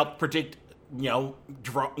 He helped predict.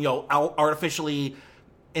 Artificially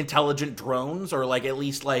intelligent drones, or at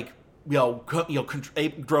least drones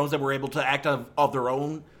that were able to act of their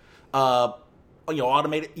own.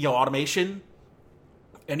 Automation.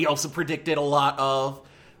 And he also predicted a lot of,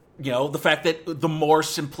 the fact that the more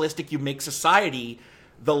simplistic you make society,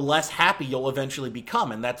 the less happy you'll eventually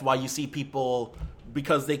become. And that's why you see people,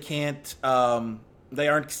 because they can't, they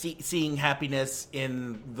aren't seeing happiness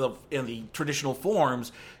in the traditional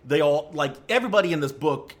forms. They all, everybody in this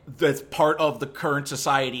book that's part of the current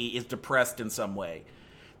society is depressed in some way.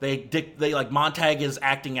 Montag is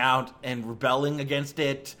acting out and rebelling against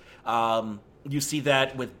it. You see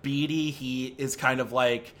that with Beatty. He is kind of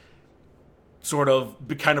resolved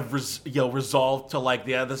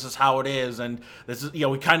to this is how it is, and this is,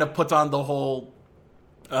 he kind of puts on the whole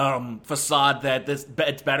facade that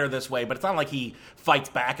it's better this way, but it's not like he fights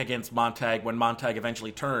back against Montag when Montag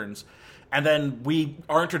eventually turns. And then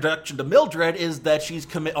our introduction to Mildred is that she's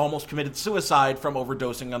almost committed suicide from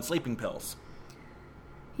overdosing on sleeping pills.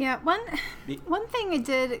 Yeah, one thing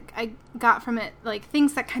I got from it,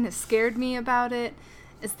 things that kind of scared me about it,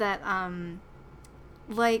 is that,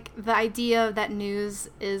 the idea that news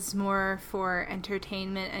is more for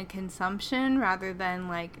entertainment and consumption rather than,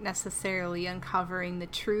 necessarily uncovering the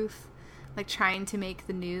truth, trying to make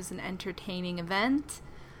the news an entertaining event.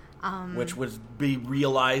 Which would be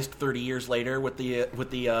realized 30 years later with the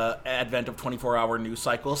advent of 24-hour news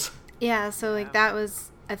cycles. Yeah, so, that was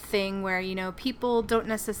a thing where, people don't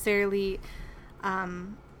necessarily,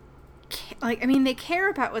 they care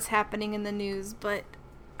about what's happening in the news, but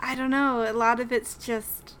I don't know, a lot of it's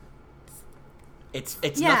just... It's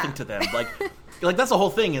nothing to them. That's the whole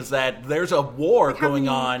thing, is that there's a war going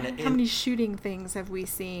on. How many shooting things have we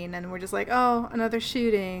seen? And we're just oh, another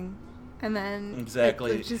shooting. And then...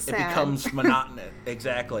 Exactly. It's just it sad. becomes monotonous.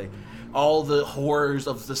 Exactly. All the horrors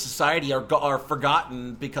of the society are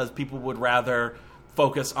forgotten because people would rather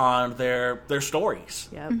focus on their stories.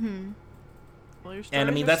 Yep. Mm-hmm. Well, your And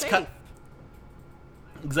I mean, that's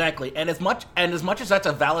exactly. And as much as that's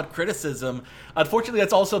a valid criticism, unfortunately,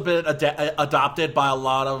 that's also been adopted by a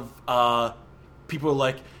lot of people.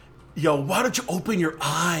 Why don't you open your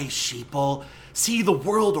eyes, sheeple? See the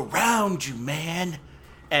world around you, man.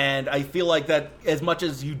 And I feel like that as much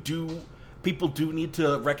as you do people do need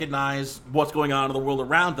to recognize what's going on in the world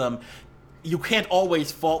around them. You can't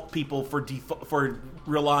always fault people for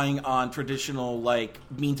relying on traditional like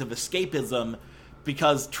means of escapism,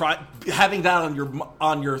 because having that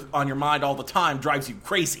on your mind all the time drives you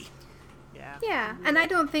crazy. Yeah, and I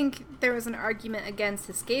don't think there was an argument against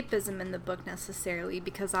escapism in the book necessarily,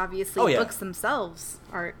 because obviously books themselves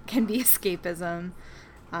can be escapism.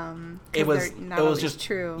 It was just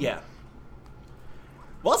true. Yeah.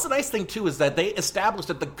 Well, that's the nice thing too, is that they established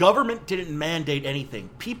that the government didn't mandate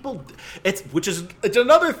anything. It's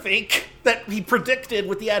another thing that he predicted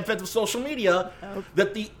with the advent of social media,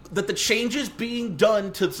 that the changes being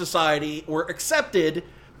done to society were accepted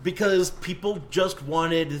because people just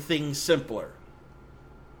wanted things simpler.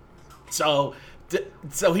 So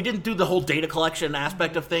he didn't do the whole data collection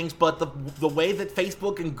aspect of things, but the way that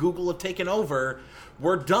Facebook and Google have taken over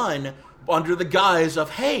were done under the guise of,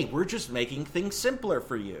 hey, we're just making things simpler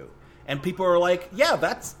for you. And people are like, yeah,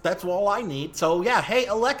 that's all I need. So yeah, hey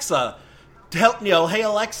Alexa, tell me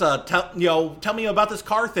about this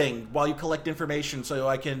car thing while you collect information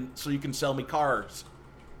so you can sell me cars.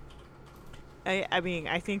 I mean,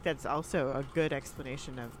 I think that's also a good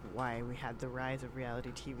explanation of why we had the rise of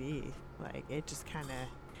reality TV. Like, it just kind of,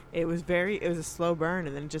 it was a slow burn,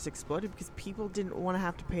 and then it just exploded because people didn't want to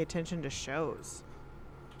have to pay attention to shows.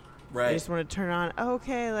 Right. They just want to turn on,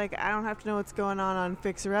 okay, like, I don't have to know what's going on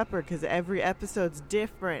Fixer Upper because every episode's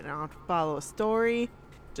different, and I don't have to follow a story.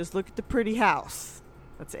 Just look at the pretty house.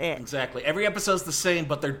 That's it. Exactly. Every episode's the same,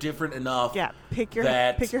 but they're different enough. Yeah. Pick your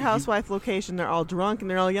housewife location. They're all drunk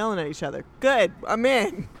and they're all yelling at each other. Good. I'm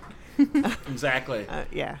in. Exactly.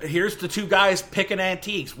 Yeah. Here's the two guys picking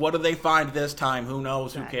antiques. What do they find this time? Who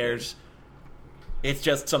knows? Exactly. Who cares? It's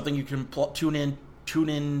just something you can tune in,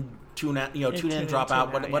 drop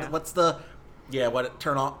out. What's the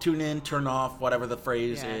turn off, tune in, turn off, whatever the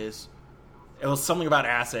phrase is. It was something about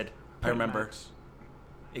acid. I remember. Much.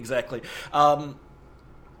 Exactly.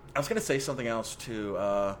 I was going to say something else, too.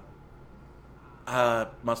 Must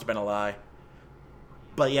have been a lie.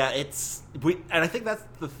 But yeah, and I think that's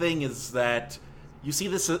the thing, is that you see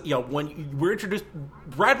this, when we're introduced,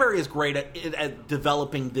 Bradbury is great at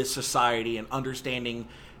developing this society and understanding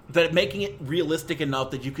that, making it realistic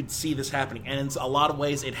enough that you could see this happening. And in a lot of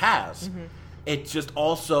ways it has. Mm-hmm. It's just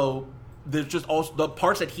also, there's just also the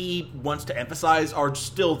parts that he wants to emphasize are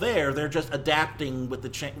still there. They're just adapting with the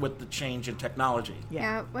change in technology.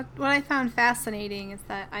 Yeah. What I found fascinating is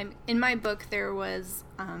that in my book there was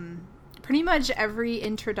pretty much every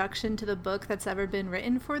introduction to the book that's ever been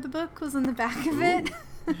written for the book was in the back of it.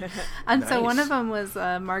 And so one of them was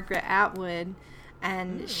Margaret Atwood,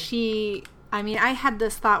 and I had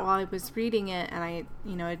this thought while I was reading it, and I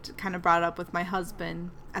kind of brought it up with my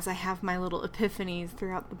husband as I have my little epiphanies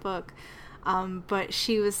throughout the book. But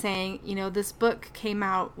she was saying, this book came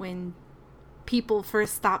out when people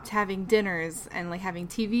first stopped having dinners and like having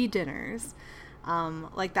TV dinners.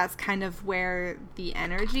 Like that's kind of where the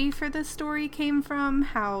energy for this story came from.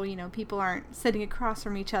 How, people aren't sitting across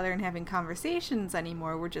from each other and having conversations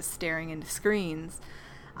anymore. We're just staring into screens.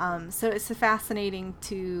 So it's fascinating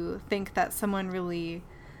to think that someone really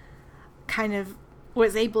kind of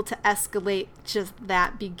was able to escalate just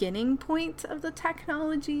that beginning point of the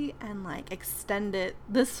technology and like extend it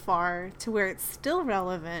this far to where it's still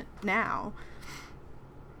relevant now.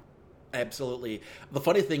 Absolutely. The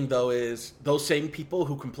funny thing, though, is those same people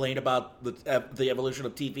who complain about the evolution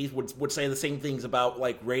of TVs would say the same things about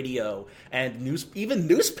like radio and even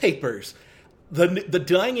newspapers. The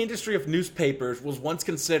dying industry of newspapers was once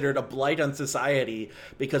considered a blight on society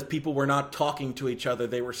because people were not talking to each other.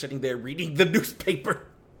 They were sitting there reading the newspaper.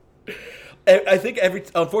 I think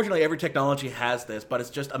unfortunately every technology has this, but it's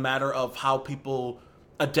just a matter of how people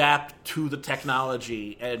adapt to the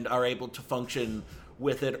technology and are able to function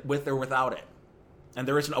with it, with or without it. And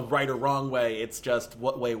there isn't a right or wrong way. It's just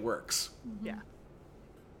what way works. Yeah.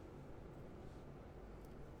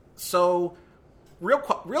 So,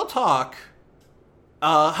 real talk.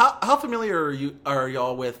 How familiar are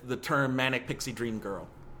y'all with the term manic pixie dream girl?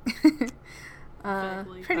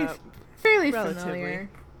 Fairly familiar.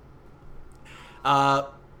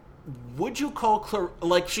 Would you call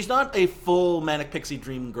she's not a full manic pixie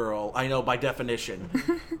dream girl, I know by definition,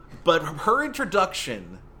 but her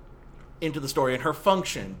introduction into the story and her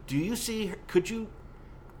function, could you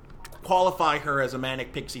qualify her as a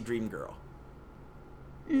manic pixie dream girl?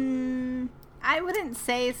 I wouldn't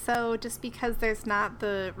say so, just because there's not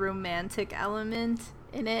the romantic element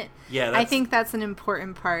in it. Yeah, I think that's an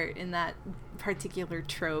important part in that particular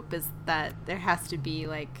trope, is that there has to be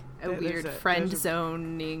like weird friend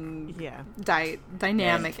zoning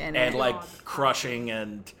dynamic in it. And like crushing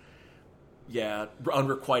and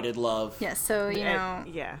unrequited love. Yeah, so, you know.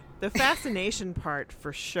 Yeah. The fascination part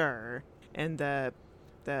for sure. And the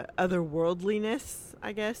otherworldliness,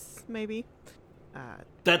 I guess, maybe.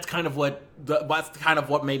 That's kind of what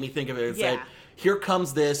made me think of it. Is Yeah. that here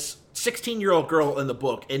comes this 16-year-old girl in the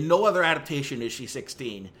book, and no other adaptation is she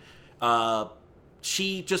 16.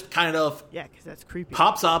 She just kind of because that's creepy.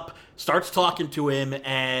 pops up, starts talking to him,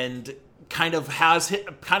 and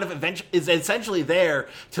is essentially there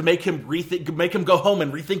to make him go home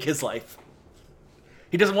and rethink his life.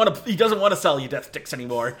 He doesn't want to sell you death sticks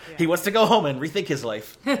anymore. Yeah. He wants to go home and rethink his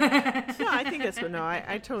life. No, I think that's what. No,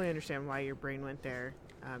 I totally understand why your brain went there.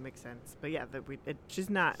 Makes sense. But yeah, she's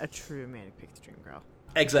not a true Manic Pixie Dream Girl.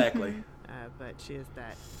 Exactly. But she is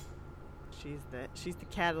that. She's the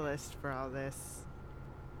catalyst for all this.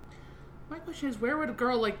 My question is, where would a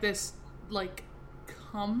girl like this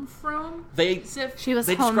come from? She was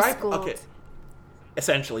homeschooled. Okay.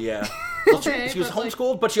 Essentially, yeah. Okay, she was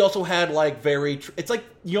homeschooled, but she also had it's like,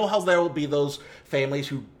 you know how there will be those families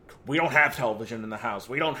who, we don't have television in the house.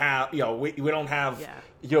 We don't have, we don't have,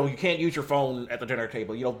 you can't use your phone at the dinner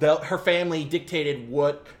table. Her family dictated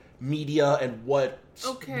what media and what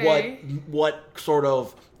sort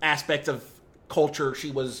of aspects of culture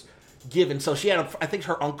she was given. So she had, I think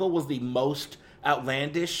her uncle was the most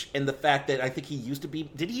outlandish in the fact that I think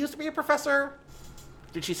did he used to be a professor?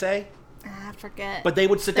 Did she say? I forget. But they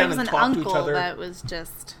would sit down and talk to each other. That was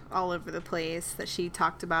just all over the place that she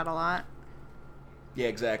talked about a lot. Yeah,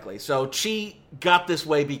 exactly. So she got this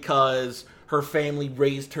way because her family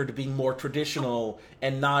raised her to be more traditional,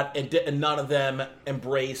 and none of them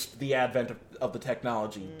embraced the advent of the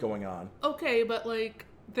technology going on. Okay, but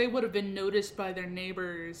they would have been noticed by their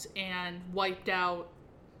neighbors and wiped out.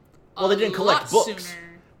 Well, they didn't collect books.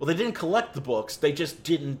 Sooner. Well, they didn't collect the books. They just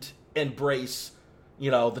didn't embrace, the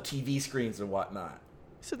TV screens and whatnot.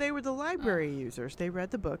 So they were the library users. They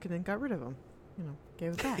read the book and then got rid of them.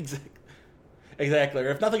 Gave it back. Exactly. Or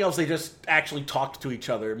if nothing else, they just actually talked to each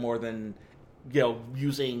other more than,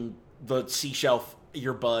 using the seashelf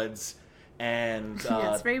earbuds and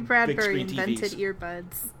yes, Ray Bradbury big invented TVs.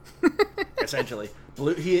 Earbuds. Essentially.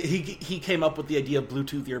 He came up with the idea of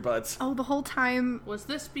Bluetooth earbuds. Oh, the whole time. Was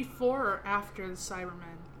this before or after the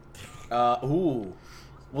Cybermen?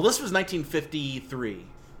 Well, this was 1953.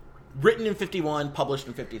 Written in 51, published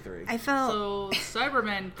in 53. I felt so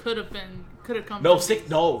Cybermen could have come. They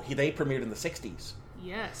premiered in the 60s.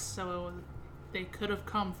 Yes, so they could have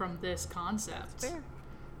come from this concept. Fair.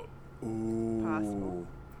 Ooh. Possible.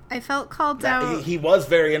 I felt called out. He was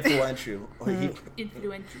very influential.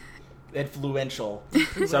 Influential.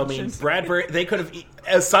 So, I mean, Bradbury, they could have,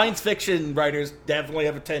 as science fiction writers, definitely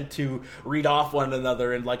have a tend to read off one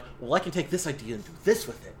another and I can take this idea and do this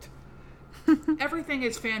with it. Everything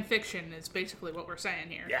is fan fiction is basically what we're saying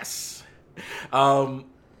here. Yes. So,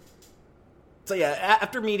 yeah,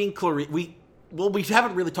 after meeting Clarice, we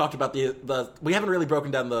haven't really talked about we haven't really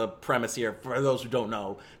broken down the premise here for those who don't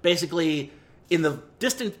know. Basically,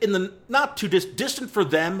 not too distant for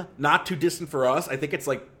them, not too distant for us. I think it's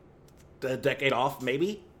a decade off,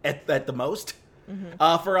 maybe at the most,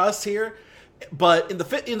 for us here. But in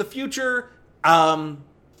the future,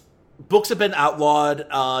 books have been outlawed.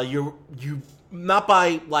 You not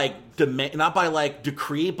by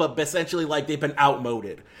decree, but essentially they've been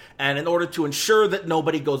outmoded. And in order to ensure that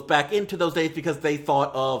nobody goes back into those days, because they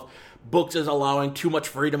thought of books as allowing too much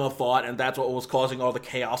freedom of thought, and that's what was causing all the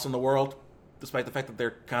chaos in the world. Despite the fact that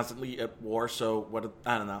they're constantly at war, so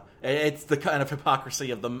I don't know. It's the kind of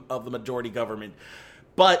hypocrisy of the majority government.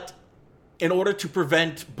 But in order to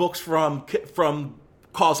prevent books from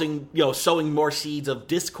causing, sowing more seeds of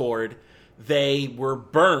discord, they were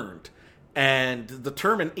burned. And the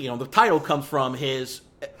term, the title comes from his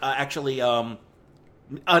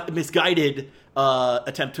misguided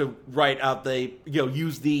attempt to write out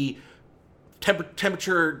use the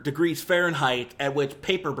temperature degrees Fahrenheit at which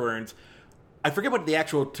paper burns. I forget what the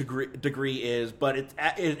actual degree is, but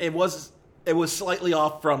it was slightly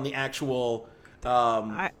off from the actual.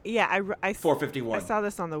 I 451. I saw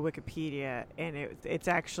this on the Wikipedia, and it's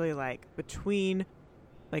actually between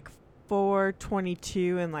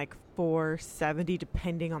 422 and 470,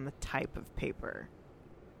 depending on the type of paper.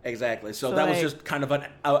 Exactly. So that was just kind of an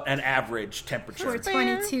average temperature.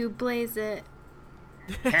 422, blaze it.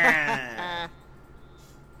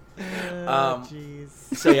 Jeez.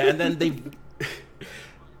 So yeah, and then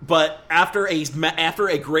but after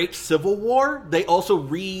a great civil war, they also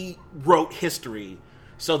rewrote history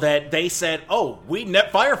so that they said, "Oh,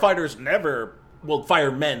 firefighters never,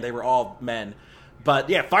 firemen, they were all men, But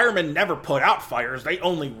yeah, firemen never put out fires. They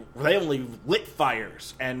only lit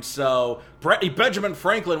fires. And so Benjamin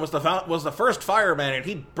Franklin was the first fireman, and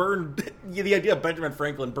he burned. The idea of Benjamin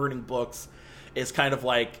Franklin burning books is kind of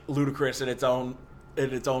like ludicrous in its own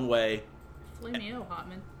way. Flameo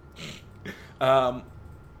Hotman.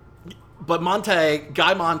 But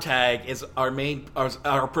Guy Montag is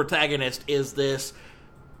our protagonist. Is this?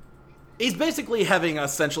 He's basically having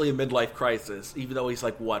essentially a midlife crisis, even though he's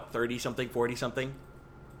like, what, 30-something, 40-something?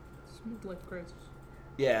 It's a midlife crisis.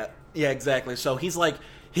 Yeah, exactly. So he's like,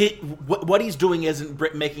 what he's doing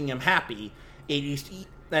isn't making him happy.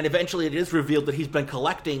 And eventually it is revealed that he's been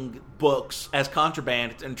collecting books as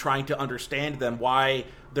contraband and trying to understand them, why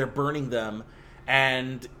they're burning them.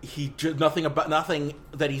 And nothing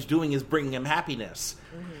that he's doing is bringing him happiness.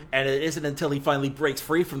 Mm-hmm. And it isn't until he finally breaks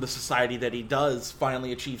free from the society that he does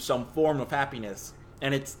finally achieve some form of happiness.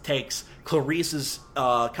 And it takes Clarice's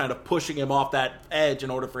kind of pushing him off that edge in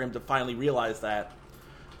order for him to finally realize that.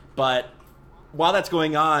 But while that's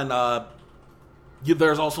going on,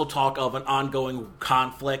 there's also talk of an ongoing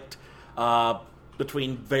conflict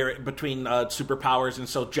between superpowers, and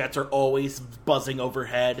so jets are always buzzing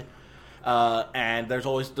overhead. And there's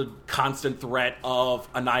always the constant threat of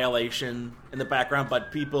annihilation in the background,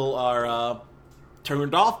 but people are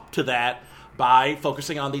turned off to that by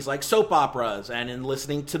focusing on these like soap operas and in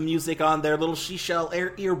listening to music on their little seashell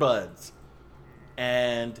earbuds.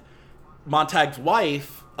 And Montag's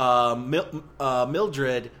wife,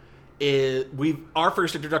 Mildred, our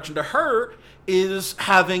first introduction to her is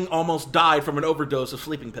having almost died from an overdose of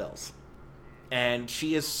sleeping pills, and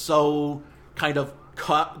she is so kind of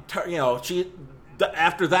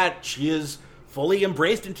after that, she is fully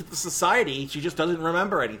embraced into the society. She just doesn't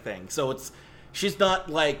remember anything. So she's not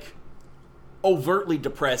like overtly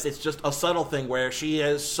depressed. It's just a subtle thing where she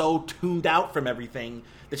is so tuned out from everything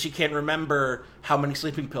that she can't remember how many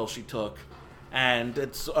sleeping pills she took. And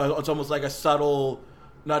it's almost like a subtle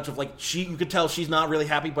nudge of like you could tell she's not really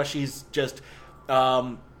happy, but she's just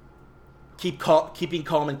keeping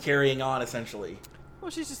calm and carrying on essentially. Well,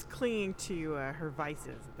 she's just clinging to her vices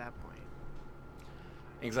at that point.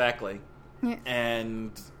 Exactly. Yeah.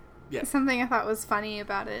 And yeah. Something I thought was funny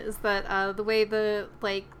about it is that the way the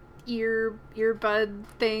like earbud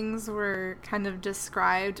things were kind of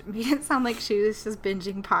described made it sound like she was just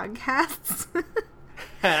binging podcasts.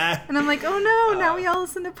 And I'm like, oh no, now we all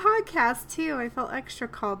listen to podcasts too. I felt extra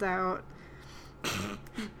called out.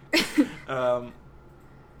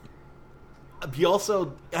 He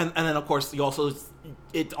also, and then of course,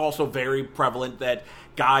 it's also very prevalent that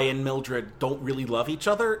Guy and Mildred don't really love each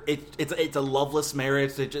other. It's a loveless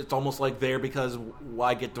marriage. It's almost like they're because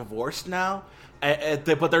why get divorced now?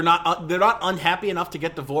 But they're not unhappy enough to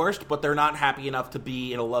get divorced, but they're not happy enough to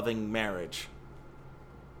be in a loving marriage.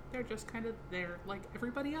 They're just kind of there, like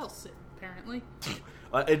everybody else, apparently.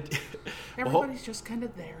 Everybody's just kind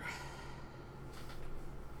of there.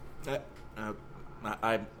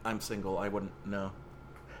 I'm single. I wouldn't know.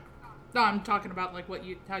 No, I'm talking about like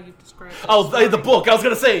how you described it. Oh, the book. I was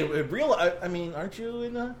gonna say real. I mean, aren't you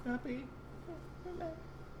in a happy?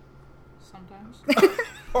 Sometimes.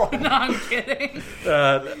 No, I'm kidding.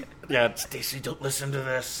 Yeah, Stacy, don't listen to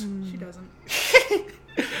this. She doesn't.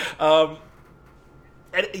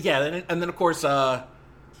 And then of course, the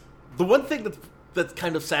one thing that's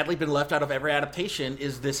kind of sadly been left out of every adaptation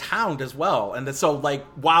is this hound as well. And so, like,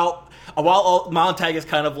 while Montag is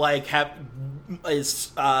kind of like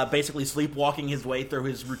is basically sleepwalking his way through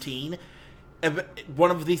his routine, and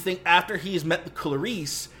one of the things after he's met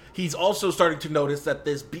Clarice, he's also starting to notice that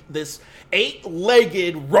this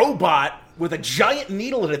 8-legged robot with a giant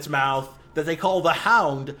needle in its mouth that they call the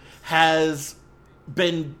Hound has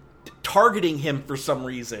been targeting him for some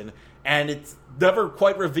reason, and it's never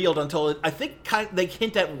quite revealed until I think they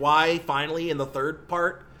hint at why finally in the third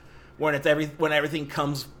part when everything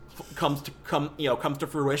comes to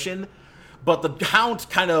fruition. But the Hound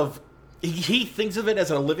kind of he thinks of it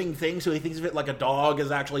as a living thing, so he thinks of it like a dog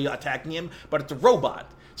is actually attacking him, but it's a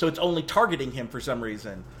robot, so it's only targeting him for some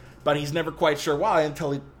reason. But he's never quite sure why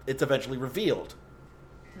until it's eventually revealed.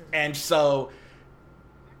 And so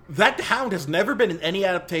that Hound has never been in any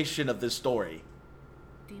adaptation of this story.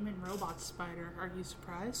 Demon robot spider. Are you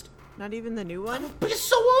surprised? Not even the new one? But it's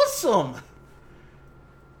so awesome!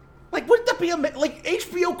 Like, wouldn't that be like,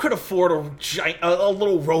 HBO could afford a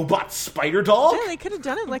little robot spider dog? Yeah, they could have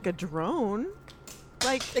done it like a drone.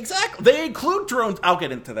 Like exactly. They include drones. I'll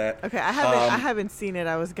get into that. Okay, I haven't seen it.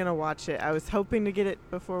 I was gonna watch it. I was hoping to get it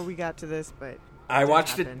before we got to this, but I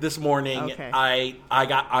watched it this morning. Okay.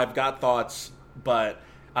 I've got thoughts, but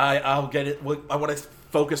I'll get it. I want to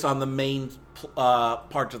focus on the main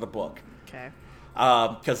parts of the book. Okay.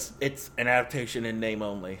 because it's an adaptation in name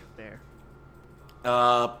only. There.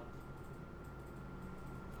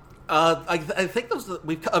 I think those.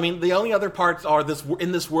 The only other parts are this.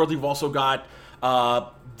 In this world, you've also got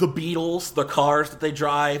the Beatles. The cars that they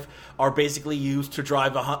drive are basically used to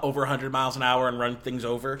drive over 100 miles an hour and run things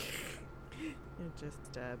over. Just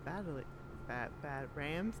battling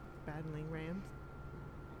rams.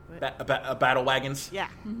 Battle wagons. Yeah,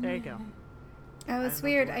 there you go. Oh, it's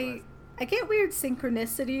weird. I get weird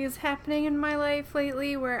synchronicities happening in my life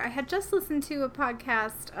lately where I had just listened to a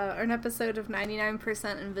podcast or an episode of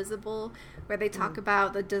 99% Invisible where they talk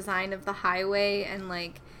about the design of the highway and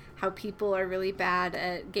like how people are really bad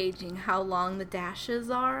at gauging how long the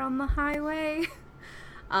dashes are on the highway.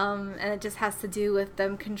 And it just has to do with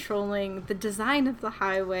them controlling the design of the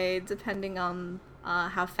highway depending on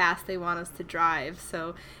how fast they want us to drive.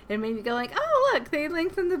 So it made me go like, oh, look, they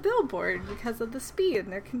lengthened the billboard because of the speed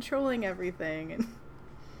and they're controlling everything. And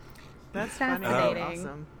that's fascinating.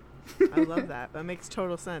 Awesome. I love that. That makes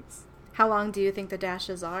total sense. How long do you think the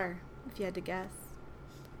dashes are, if you had to guess?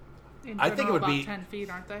 I think it would about be 10 feet,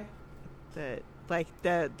 aren't they? The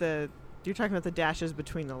you're talking about the dashes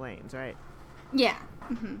between the lanes, right? Yeah.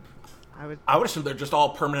 Mm-hmm. I would assume they're just all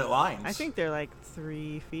permanent lines. I think they're like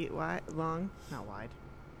 3 feet long, not wide.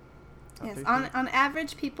 Yes, on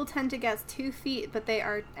average, people tend to guess 2 feet, but they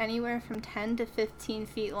are anywhere from 10 to 15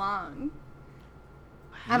 feet long.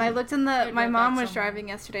 And I looked in my mom was driving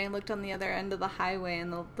yesterday and looked on the other end of the highway,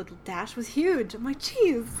 and the little dash was huge. I'm like,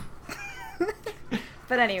 jeez.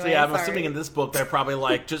 But anyway, so yeah, I'm assuming in this book they're probably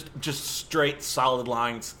like just straight solid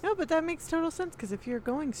lines. No, but that makes total sense because if you're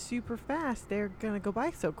going super fast, they're gonna go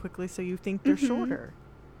by so quickly, so you think they're shorter.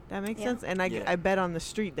 That makes sense, and I bet on the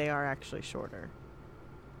street they are actually shorter.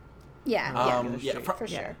 Yeah, for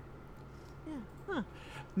sure. Yeah. Huh.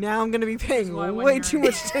 Now I'm gonna be paying way too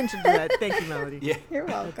much attention to that. Thank you, Melody. Yeah, you're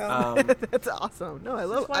welcome. That's awesome. No, I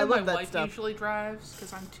love that stuff. My wife usually drives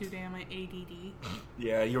because I'm too damn ADD.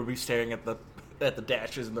 Yeah, you'll be staring at the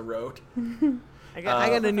dashes in the road. I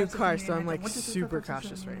got a new car, so I'm like super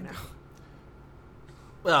cautious right now.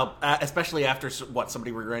 Well, especially after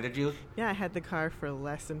somebody rear-ended you. Yeah, I had the car for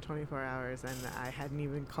less than 24 hours, and I hadn't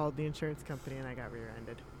even called the insurance company, and I got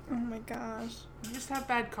rear-ended. Oh my gosh! You just have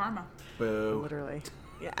bad karma. Boo. Literally.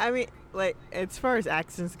 Yeah, I mean, like, as far as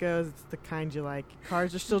accidents goes, it's the kind you like.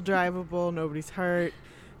 Cars are still drivable, nobody's hurt.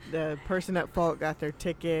 The person at fault got their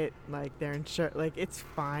ticket, like, they're insured. Like, it's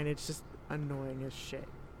fine. It's just annoying as shit.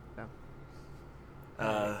 So.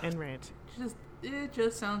 And rant. It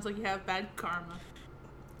just sounds like you have bad karma.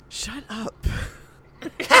 Shut up.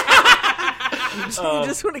 You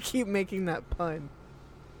just want to keep making that pun.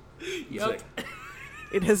 Yep.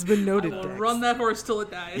 It has been noted. I will run that horse till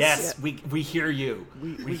it dies. Yes, we hear you.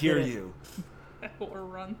 We hear you. I will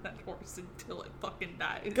run that horse until it fucking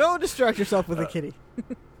dies. Go distract yourself with a kitty.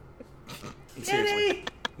 Seriously.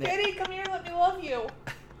 Kitty, come here, let me love you.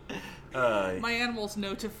 My animals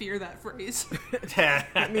know to fear that phrase.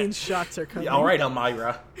 That means shots are coming. All right,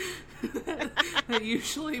 Elmira. That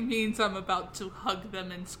usually means I'm about to hug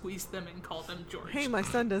them and squeeze them and call them George. Hey, my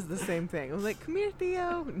son does the same thing. I'm like, come here,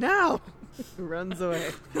 Theo. No. Runs away.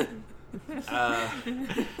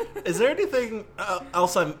 Is there anything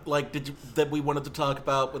else that we wanted to talk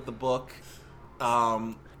about with the book?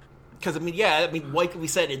 Because like we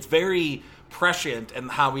said, it's very prescient and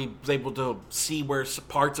how he was able to see where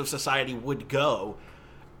parts of society would go.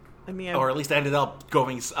 I mean, or at least ended up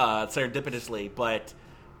going serendipitously. But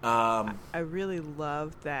I really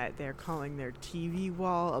love that they're calling their TV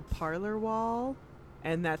wall a parlor wall,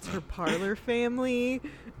 and that's her parlor family.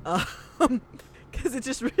 Because it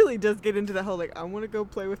just really does get into the whole, like, I want to go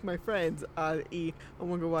play with my friends, I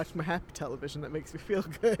want to go watch my happy television that makes me feel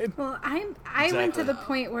good. Well, I went to the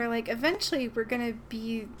point where, like, eventually we're going to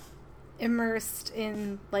be immersed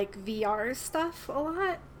in, like, VR stuff a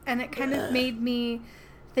lot, and it kind of made me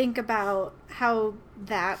think about how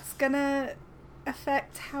that's going to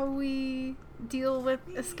affect how we deal with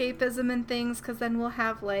escapism and things, because then we'll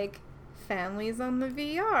have, like, families on the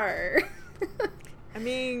VR. I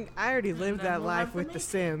mean, I already lived that life with The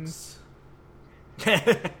Sims.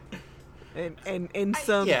 and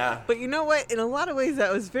some, but you know what? In a lot of ways,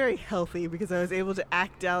 that was very healthy because I was able to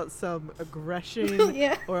act out some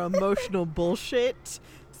aggression or emotional bullshit,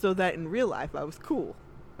 so that in real life I was cool.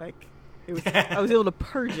 Like, it was, I was able to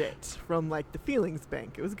purge it from, like, the feelings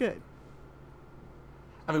bank. It was good.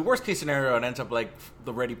 I mean, worst case scenario, it ends up like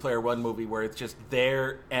the Ready Player One movie where it's just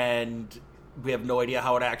there and we have no idea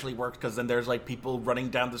how it actually works, because then there's like people running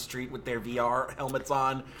down the street with their VR helmets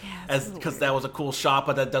on because that was a cool shot,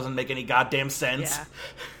 but that doesn't make any goddamn sense.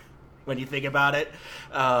 when you think about it.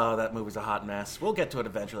 Oh, that movie's a hot mess. We'll get to it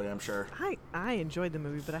eventually, I'm sure. I enjoyed the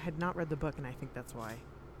movie, but I had not read the book, and I think that's why.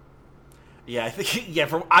 Yeah, I think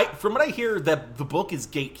from what I hear, that the book is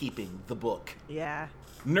gatekeeping. The book. Yeah.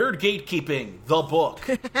 Nerd gatekeeping. The book.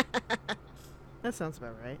 That sounds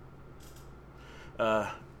about right.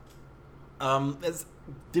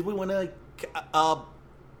 Did we want to?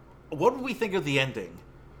 What did we think of the ending?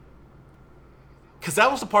 Because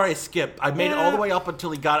that was the part I skipped. I made it all the way up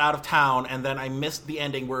until he got out of town, and then I missed the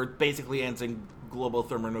ending where it basically ends in global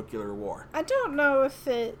thermonuclear war. I don't know if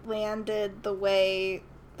it landed the way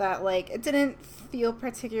that, like, it didn't feel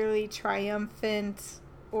particularly triumphant,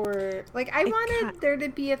 or, like, I wanted there to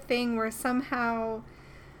be a thing where somehow,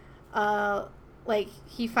 like,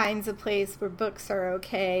 he finds a place where books are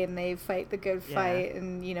okay and they fight the good fight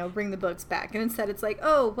and, you know, bring the books back. And instead it's like,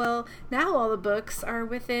 oh, well, now all the books are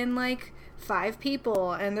within, like, 5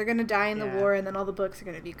 people and they're going to die in the war and then all the books are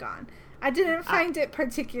going to be gone. I didn't find it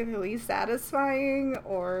particularly satisfying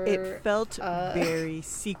or... It felt very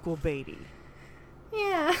sequel baity.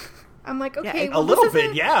 Yeah. I'm like, okay, a little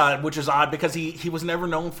bit, which is odd because he was never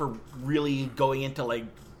known for really going into, like,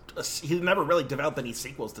 he never really developed any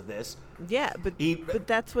sequels to this. Yeah, but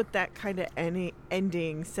that's what that kind of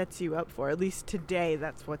ending sets you up for. At least today,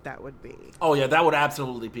 that's what that would be. Oh, yeah, that would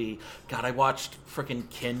absolutely be. God, I watched frickin'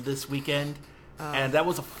 Kin this weekend, and that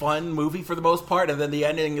was a fun movie for the most part, and then the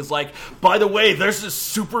ending is like, by the way, there's this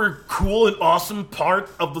super cool and awesome part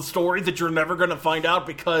of the story that you're never going to find out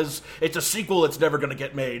because it's a sequel that's never going to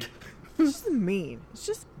get made. It's just mean. It's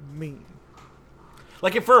just mean.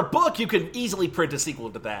 Like, if for a book, you can easily print a sequel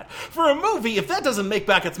to that. For a movie, if that doesn't make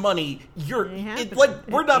back its money,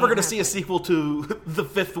 we're never going to see a sequel to The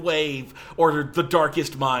Fifth Wave or The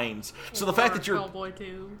Darkest Minds. So the fact that you're... Hellboy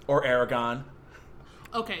 2. Or Aragon.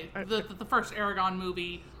 Okay, the first Aragon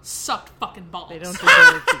movie sucked fucking balls. They don't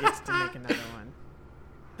deserve to get to make another one.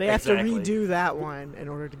 They have to redo that one in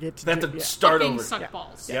order to get to... They have to start over. Suck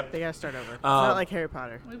balls. Yep. They gotta start over. It's not like Harry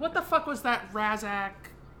Potter. Like, what the fuck was that Razak...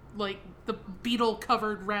 like the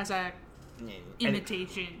beetle-covered Razak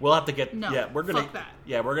imitation? We'll have to get. No, we're gonna. fuck that.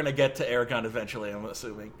 Yeah, we're gonna get to Aragon eventually. I'm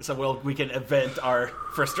assuming, so we can vent our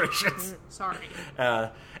frustrations. Sorry,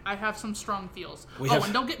 I have some strong feels.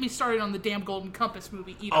 And don't get me started on the damn Golden Compass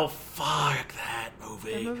movie either. Oh, fuck that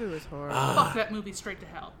movie. That movie was horrible. Fuck that movie straight to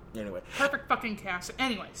hell. Anyway, perfect fucking cast.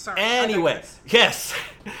 Anyway, sorry. Anyway, yes,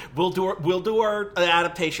 we'll do our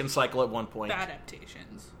adaptation cycle at one point.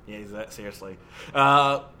 Adaptations. Yeah, seriously.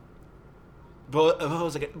 But what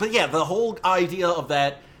was it? But yeah, the whole idea of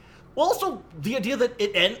that. Well, also the idea that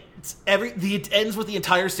it ends with the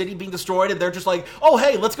entire city being destroyed, and they're just like, "Oh,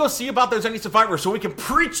 hey, let's go see about there's any survivors, so we can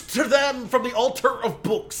preach to them from the altar of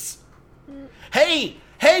books." Hey,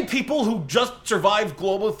 people who just survived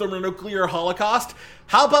global thermonuclear holocaust,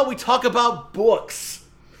 how about we talk about books?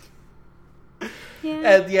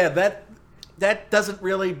 Yeah. And that doesn't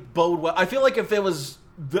really bode well. I feel like if it was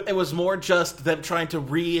more just them trying to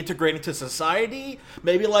reintegrate into society,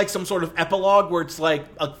 maybe like some sort of epilogue where it's like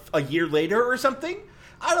a year later or something.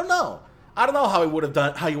 I don't know how you would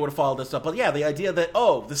have followed this up. But yeah, the idea that,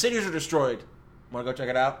 the cities are destroyed. Want to go check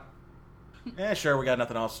it out? Yeah, sure. We got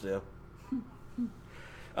nothing else to do.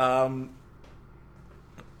 I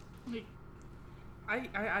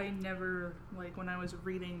never, like, when I was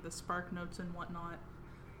reading the Spark Notes and whatnot,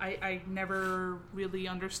 I never really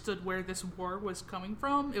understood where this war was coming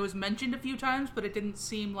from. It was mentioned a few times, but it didn't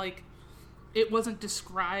seem like it wasn't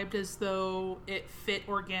described as though it fit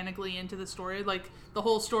organically into the story. Like, the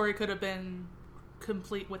whole story could have been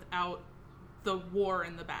complete without the war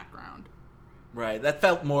in the background. Right. That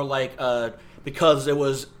felt more like because it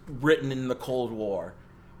was written in the Cold War,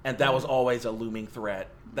 and that was always a looming threat.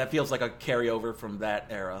 That feels like a carryover from that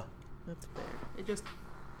era. That's fair. It just...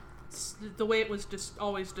 the way it was just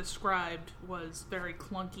always described was very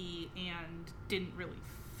clunky and didn't really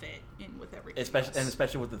fit in with everything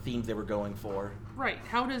especially with the themes they were going for. Right.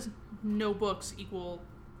 How does no books equal,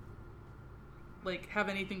 like, have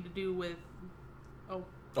anything to do with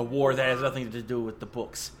a war that has nothing to do with the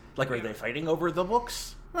books? Like, are they fighting over the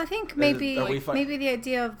books? Well, I think maybe the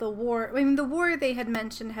idea of the war... I mean, the war they had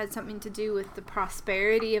mentioned had something to do with the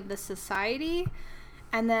prosperity of the society.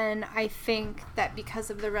 And then I think that because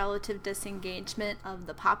of the relative disengagement of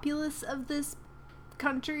the populace of this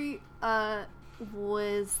country,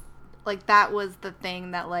 was, like, that was the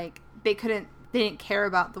thing that, like, they didn't care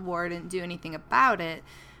about the war, didn't do anything about it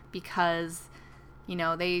because, you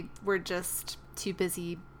know, they were just too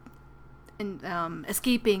busy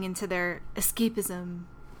escaping into their escapism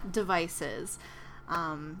devices,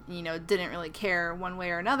 you know, didn't really care one way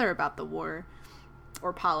or another about the war.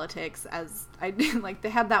 or politics, as I like. They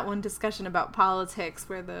had that one discussion about politics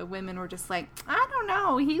where the women were just like, I don't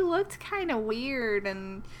know, he looked kind of weird,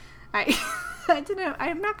 and I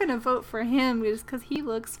I'm not going to vote for him just because he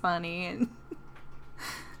looks funny. And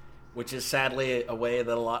which is sadly a way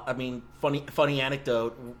that a lot. I mean, funny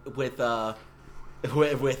anecdote with when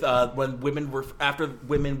women were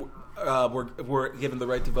were given the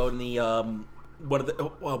right to vote in the one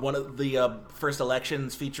of the first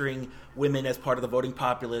elections featuring women as part of the voting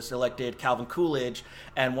populace elected Calvin Coolidge,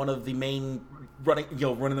 and one of the main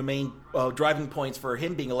driving points for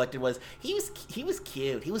him being elected was he was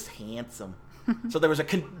cute, he was handsome. So there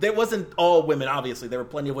wasn't all women, obviously. There were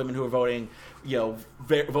plenty of women who were voting,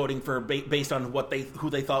 voting for based on who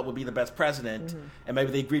they thought would be the best president, and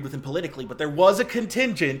maybe they agreed with him politically. But there was a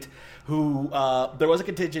contingent of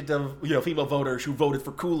female voters who voted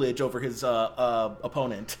for Coolidge over his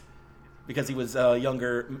opponent because he was a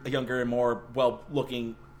younger and more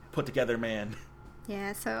well-looking, put-together man.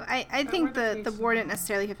 Yeah, so I think the war didn't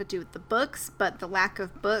necessarily have to do with the books, but the lack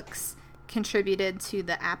of books contributed to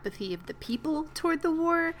the apathy of the people toward the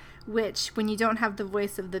war, which, when you don't have the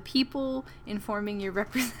voice of the people informing your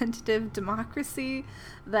representative democracy,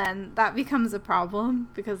 then that becomes a problem,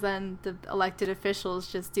 because then the elected officials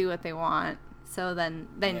just do what they want. So then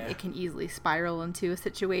it can easily spiral into a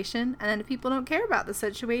situation, and then if people don't care about the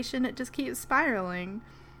situation, it just keeps spiraling.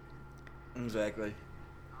 Exactly.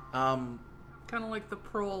 Kind of like the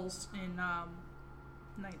proles in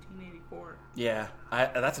 1984. Yeah,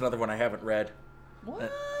 that's another one I haven't read.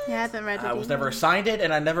 What? Yeah, I haven't read it. I was never assigned it,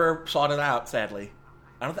 and I never sought it out, sadly.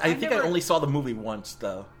 I think I only saw the movie once,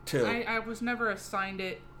 though, too. I was never assigned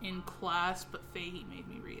it in class, but Fahey made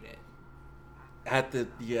me read it. Have to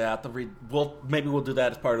read. Well, maybe we'll do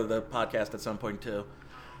that as part of the podcast at some point, too.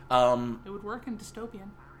 It would work in dystopian.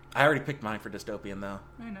 I already picked mine for dystopian, though.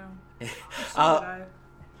 I know. So did I.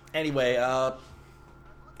 Anyway, I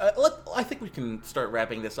think we can start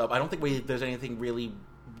wrapping this up. I don't think there's anything really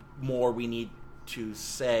more we need to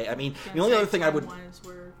say. I mean, the only other thing I would...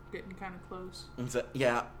 We're getting kind of close.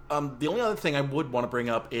 Yeah. The only other thing I would want to bring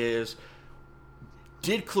up is,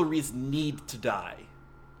 did Clarice need to die?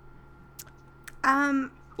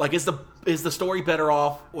 Like, is the story better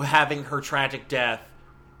off having her tragic death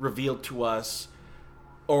revealed to us?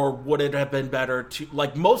 Or would it have been better to,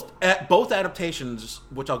 like, both adaptations,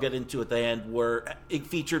 which I'll get into at the end, it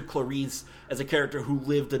featured Clarice as a character who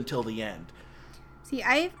lived until the end. See,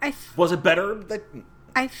 was it better?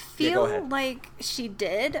 I feel like she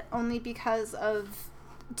did, only because of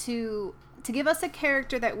to give us a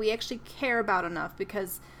character that we actually care about enough,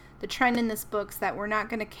 because the trend in this book's that we're not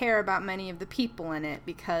going to care about many of the people in it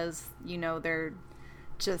because, they're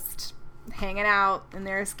just hanging out in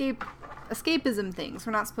their escapism things.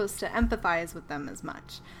 We're not supposed to empathize with them as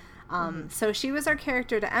much. So she was our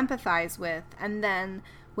character to empathize with, and then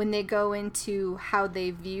when they go into how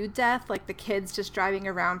they view death, like the kids just driving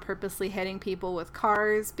around purposely hitting people with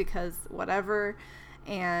cars because whatever,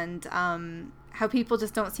 and how people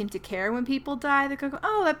just don't seem to care when people die. They go,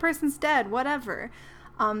 oh, that person's dead, whatever.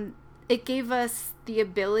 It gave us the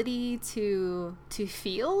ability to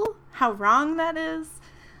feel how wrong that is.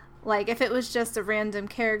 Like, if it was just a random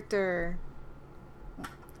character,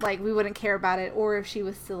 like, we wouldn't care about it. Or if she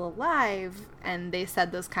was still alive and they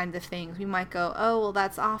said those kinds of things, we might go, oh, well,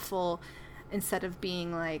 that's awful, instead of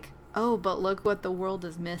being like, oh, but look what the world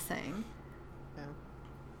is missing.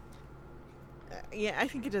 Yeah, I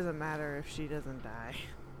think it doesn't matter if she doesn't die.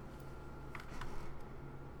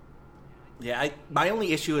 Yeah, my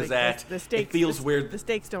only issue is that it feels weird. The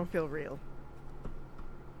stakes don't feel real.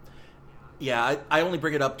 Yeah, I only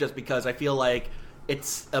bring it up just because I feel like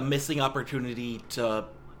it's a missing opportunity to,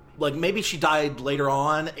 like, maybe she died later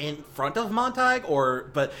on in front of Montag,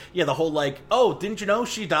 but yeah, the whole like, oh, didn't you know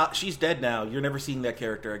she's dead now? You're never seeing that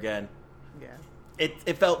character again. Yeah,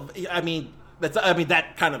 it felt. I mean,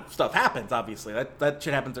 that kind of stuff happens. Obviously, that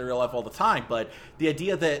shit happens in real life all the time. But the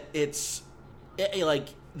idea that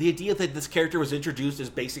the idea that this character was introduced as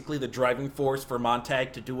basically the driving force for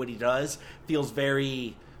Montag to do what he does feels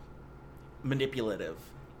very manipulative.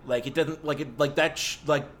 Like, it doesn't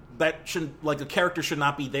that shouldn't, like, the character should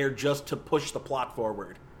not be there just to push the plot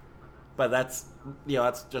forward. But that's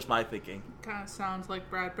just my thinking. Kind of sounds like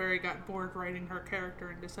Bradbury got bored writing her character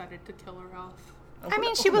and decided to kill her off. I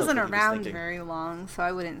mean, she wasn't around very long, so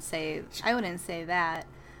I wouldn't say that.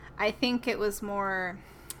 I think it was more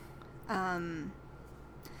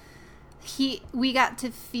we got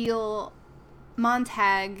to feel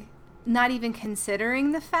Montag not even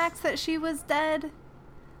considering the fact that she was dead.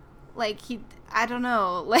 I don't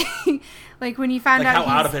know, like when he found out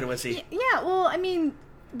how out of it was he? Yeah, well, I mean,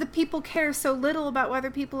 the people care so little about whether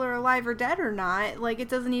people are alive or dead or not. Like, it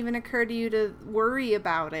doesn't even occur to you to worry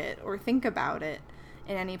about it or think about it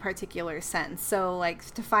in any particular sense. So, like,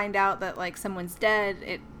 to find out that, like, someone's dead,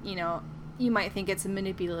 it, you know, you might think it's a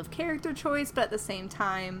manipulative character choice, but at the same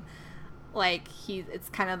time, like, it's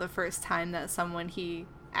kind of the first time that someone he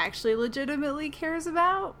actually legitimately cares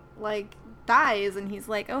about, like, dies, and he's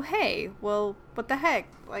like, oh, hey, well, what the heck?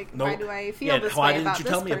 Like, why do I feel this way about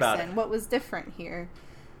this person? What was different here?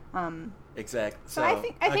 Exactly. So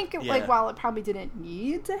I think like, while it probably didn't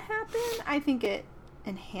need to happen, I think it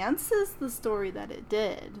enhances the story that it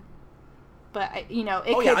did. But it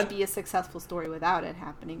could be a successful story without it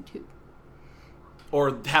happening too,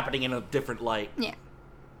 or happening in a different light. Yeah.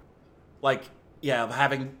 Like, yeah,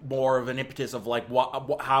 having more of an impetus of like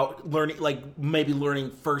how learning, like maybe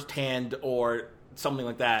learning firsthand or something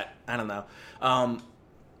like that. I don't know.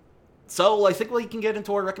 So I think we can get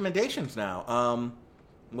into our recommendations now.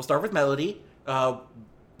 We'll start with Melody.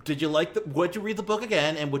 Would you read the book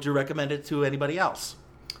again, and would you recommend it to anybody else?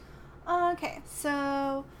 Okay,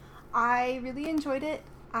 so I really enjoyed it.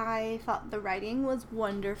 I thought the writing was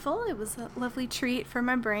wonderful. It was a lovely treat for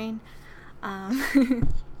my brain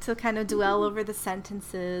to kind of dwell over the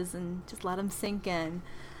sentences and just let them sink in.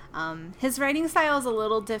 His writing style is a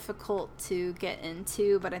little difficult to get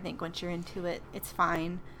into, but I think once you're into it, it's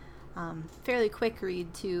fine. Fairly quick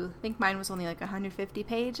read too. I think mine was only like 150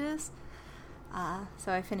 pages,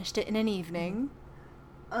 so I finished it in an evening.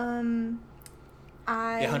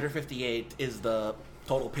 158 is the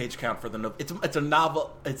total page count for the it's a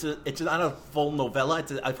novel. It's not a full novella.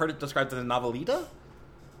 I've heard it described as a novelita.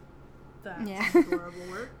 That's yeah. a horrible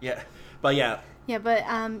word. Yeah, but yeah. Yeah, but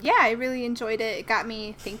I really enjoyed it. It got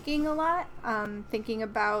me thinking a lot, thinking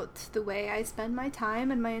about the way I spend my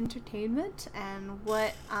time and my entertainment, and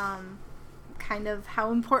what kind of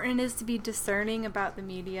how important it is to be discerning about the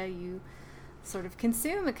media you sort of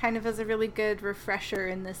consume. It kind of is a really good refresher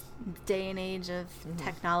in this day and age of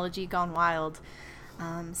technology gone wild.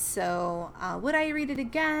 So would I read it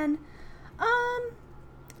again?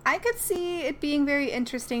 I could see it being very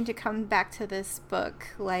interesting to come back to this book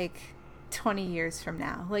like 20 years from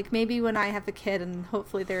now. Like, maybe when I have a kid and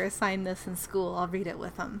hopefully they're assigned this in school, I'll read it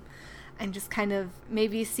with them and just kind of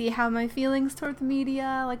maybe see how my feelings toward the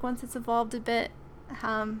media, like once it's evolved a bit,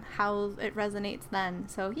 how it resonates then.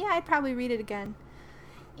 So yeah, I'd probably read it again.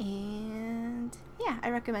 And yeah, I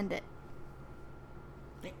recommend it.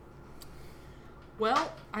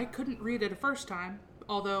 Well, I couldn't read it a first time,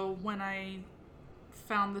 although when I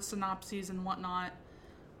found the synopses and whatnot,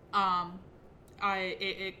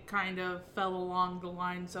 it kind of fell along the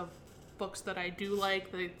lines of books that I do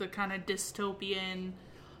like, the kind of dystopian,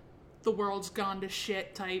 the world's gone to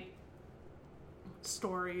shit type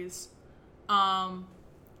stories.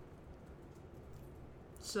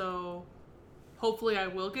 So hopefully I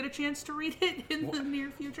will get a chance to read it in the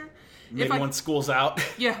near future. Maybe once school's out.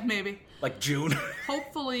 Yeah, maybe. Like June.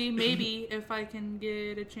 Hopefully, maybe, if I can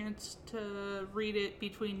get a chance to read it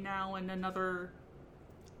between now and another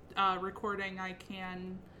recording, I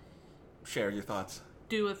can share your thoughts.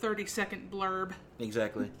 Do a 30-second blurb.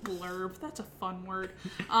 Exactly. Blurb. That's a fun word.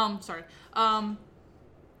 Sorry.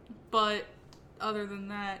 But other than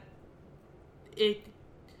that, if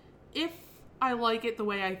I like it the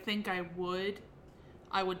way I think I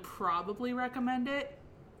would probably recommend it,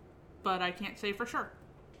 but I can't say for sure.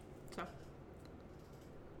 So,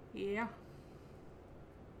 yeah.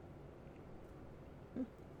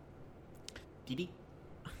 Dee Dee?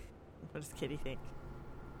 What does Kitty think?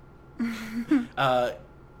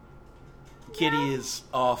 Kitty is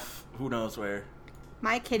off who knows where.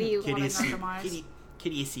 My kitty Kitty is sleeping.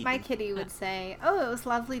 My kitty would say, "Oh, it was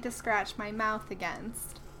lovely to scratch my mouth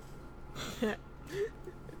against."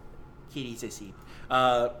 Kitty's asleep.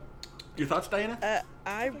 Your thoughts, Diana?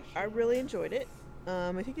 I really enjoyed it.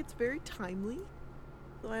 I think it's very timely.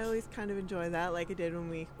 So I always kind of enjoy that, like I did when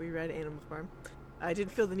we read Animal Farm. I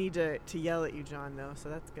didn't feel the need to yell at you, John, though, so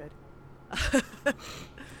that's good.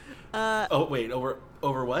 Oh wait,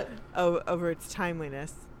 over what? Oh, over its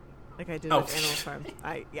timeliness, like I did with Animal Farm.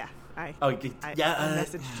 I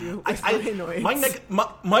messaged you. I annoyed.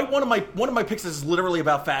 One of my picks is literally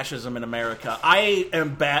about fascism in America. I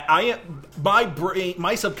am bad. My brain,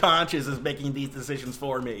 my subconscious is making these decisions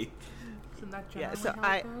for me. Isn't that so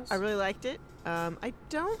I really liked it. I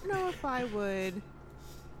don't know if I would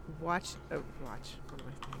watch. What am I saying?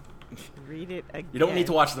 Read it again. You don't need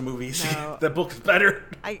to watch the movies. No. The book's better.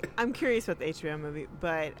 I'm curious about the HBO movie,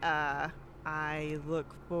 but I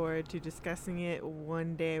look forward to discussing it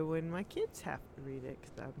one day when my kids have to read it,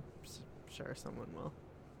 because I'm sure someone will.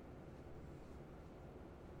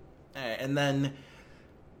 And then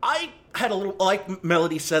I had a little, like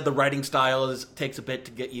Melody said, the writing style takes a bit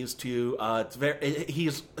to get used to.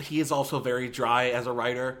 He is also very dry as a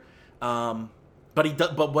writer, but he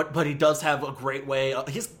does have a great way.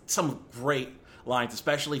 He has some great lines,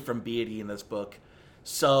 especially from Beatty in this book.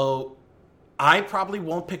 So I probably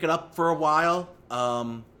won't pick it up for a while,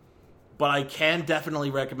 but I can definitely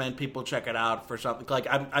recommend people check it out for something. Like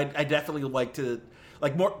I definitely like to,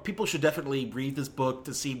 like, more people should definitely read this book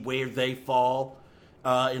to see where they fall.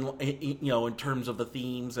 In terms of the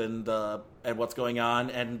themes and what's going on,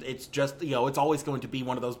 and it's just, it's always going to be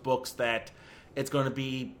one of those books that it's going to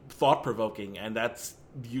be thought provoking, and that's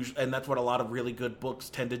what a lot of really good books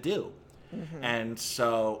tend to do. Mm-hmm. And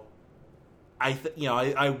so, I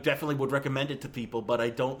definitely would recommend it to people, but I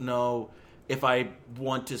don't know if I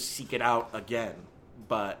want to seek it out again.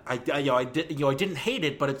 But I didn't hate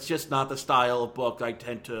it, but it's just not the style of book I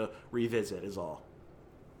tend to revisit. Is all.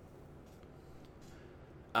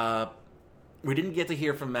 We didn't get to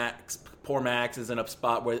hear from Max. Poor Max is in a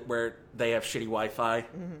spot where they have shitty Wi-Fi,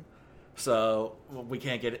 so we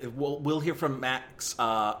can't get it. We'll hear from Max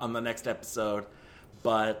on the next episode.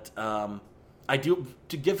 But I do,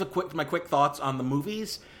 to give my quick thoughts on the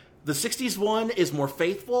movies. The '60s one is more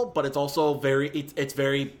faithful, but it's also it's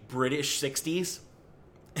very British '60s.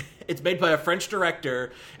 It's made by a French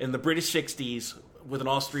director in the British '60s with an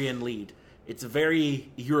Austrian lead. It's a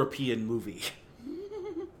very European movie.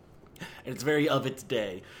 And it's very of its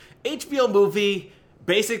day. HBO movie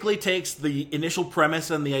basically takes the initial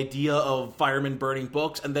premise and the idea of firemen burning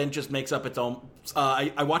books and then just makes up its own.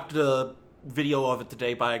 I watched a video of it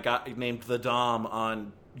today by a guy named The Dom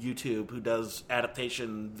on YouTube who does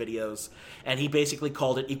adaptation videos, and he basically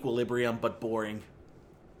called it Equilibrium but boring.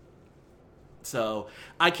 So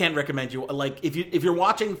I can't recommend you, like, if you're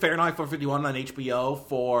watching Fahrenheit 451 on HBO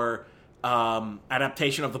for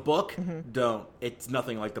adaptation of the book, don't. It's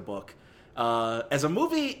nothing like the book. As a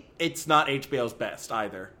movie, it's not HBO's best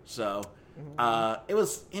either. So, but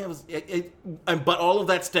all of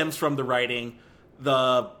that stems from the writing.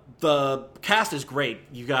 The cast is great.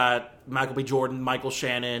 You got Michael B. Jordan, Michael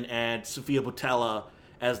Shannon, and Sophia Boutella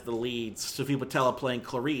as the leads. Sophia Boutella playing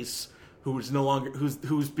Clarice, who's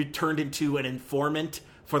been turned into an informant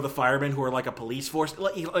for the firemen who are like a police force.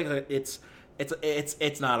 It's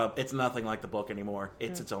nothing like the book anymore.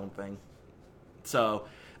 It's its own thing. So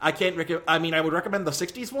I can't I would recommend the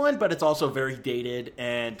 '60s one, but it's also very dated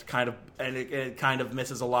and it kind of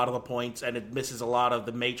misses a lot of the points, and it misses a lot of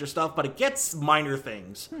the major stuff, but it gets minor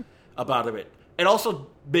things about it. It also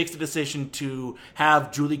makes the decision to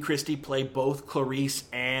have Julie Christie play both Clarice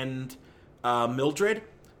and Mildred,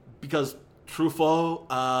 because Truffaut,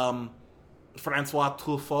 Francois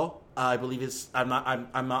Truffaut, I believe is,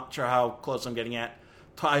 I'm not sure how close I'm getting at.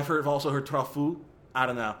 I've also heard Truffaut. I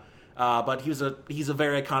don't know. But he's a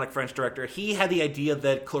very iconic French director. He had the idea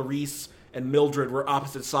that Clarice and Mildred were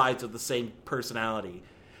opposite sides of the same personality.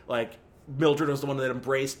 Like, Mildred was the one that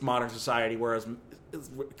embraced modern society, whereas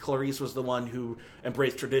Clarice was the one who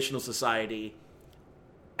embraced traditional society.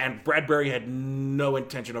 And Bradbury had no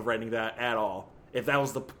intention of writing that at all. If that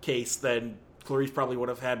was the case, then Clarice probably would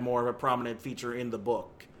have had more of a prominent feature in the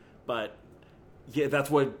book. But yeah, that's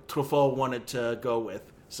what Truffaut wanted to go with.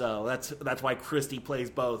 So that's why Christie plays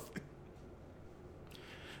both.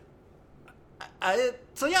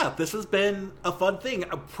 So yeah, this has been a fun thing.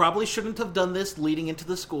 I probably shouldn't have done this leading into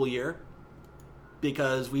the school year,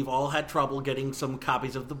 because we've all had trouble getting some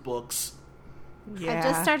copies of the books. Yeah. I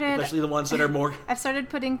just started, especially the ones that are more. I've started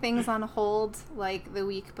putting things on hold, like the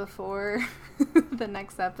week before the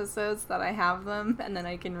next episodes that I have them, and then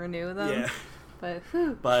I can renew them. Yeah.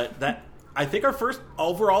 But that, I think our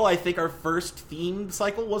first theme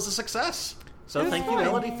cycle was a success. So thank you,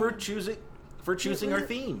 Melody, for choosing our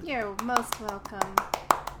theme. You're most welcome.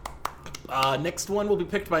 Next one will be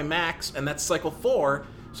picked by Max, and that's cycle 4.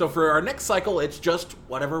 So for our next cycle, it's just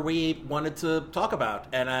whatever we wanted to talk about.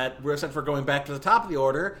 And since we're going back to the top of the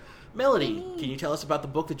order, Melody, can you tell us about the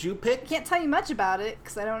book that you picked? Can't tell you much about it,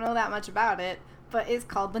 because I don't know that much about it, but it's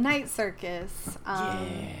called The Night Circus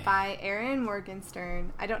by Erin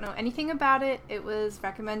Morgenstern. I don't know anything about it. It was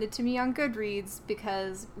recommended to me on Goodreads,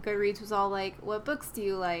 because Goodreads was all like, what books do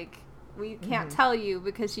you like? We can't tell you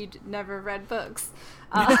because you never read books.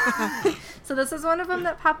 So this is one of them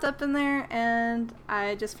that popped up in there, and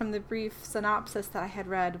I just, from the brief synopsis that I had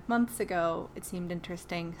read months ago, it seemed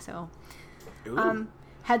interesting. So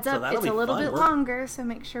heads up, it's a little bit longer, so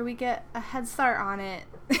make sure we get a head start on it.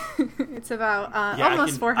 It's about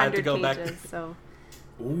almost 400 pages, so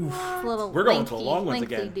it's a little we're going to a long one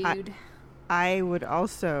lengthy, again. dude. I would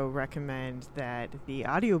also recommend that the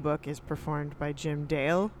audiobook is performed by Jim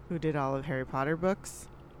Dale, who did all of Harry Potter books.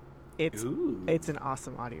 It's Ooh. it's an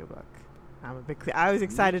awesome audiobook. I was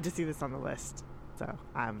excited to see this on the list, so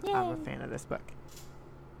I'm a fan of this book.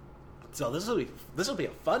 So this will be a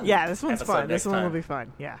fun. Yeah, this one's episode fun. This next one will time. be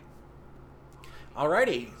fun. Yeah.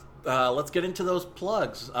 Alrighty, let's get into those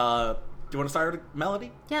plugs. Do you want to start,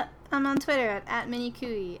 Melody? Yep, I'm on Twitter at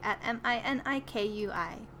 @minikui, at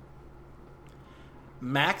MINIKUI.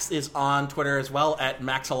 Max is on Twitter as well at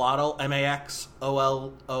Maxolotl,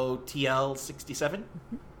 MAXOLOTL 67,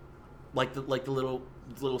 like the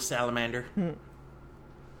little salamander.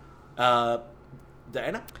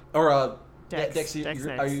 Diana or Dex, Dex,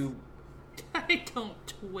 are you? I don't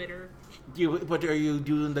Twitter. What are you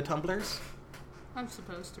doing? The Tumblrs? I'm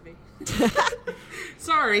supposed to be.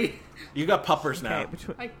 Sorry. You got puppers now.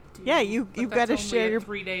 Okay, I do, yeah, you've but got to that's only share a your.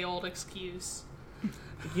 3-day-old excuse.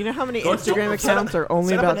 You know how many Go- Instagram set up- accounts are only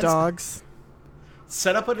set up about an dogs?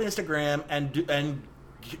 Set up an Instagram and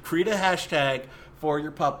create a hashtag for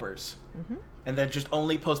your puppers, and then just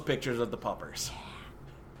only post pictures of the puppers.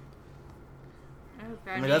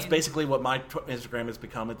 I mean, that's basically what my Instagram has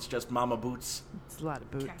become. It's just Mama Boots, It's a lot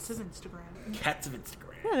of boots. Cats of Instagram. cats of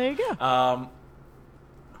Instagram. Yeah, there you go.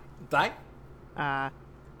 Di?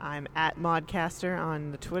 I'm at Modcaster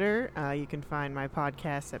on the Twitter. You can find my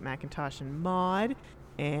podcast at Macintosh and Mod.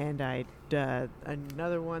 And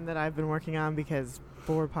another one that I've been working on because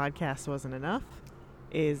 4 podcasts wasn't enough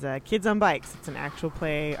is Kids on Bikes. It's an actual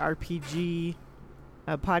play RPG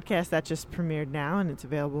podcast that just premiered now, and it's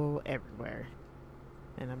available everywhere.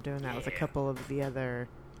 And I'm doing that with a couple of the other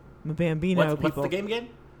Bambino people. What's the game again?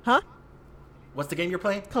 Huh? What's the game you're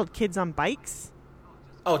playing? It's called Kids on Bikes.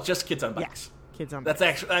 Oh, it's just Kids on Bikes. Yeah, Kids on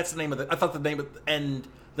Bikes. That's the name of the. I thought the name of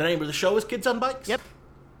the show is Kids on Bikes. Yep.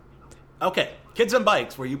 Okay, Kids on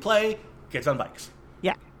Bikes, where you play Kids on Bikes.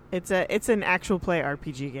 Yeah, it's an actual play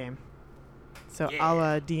RPG game. So Yeah. a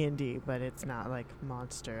la D&D, but it's not like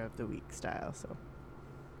Monster of the Week style. So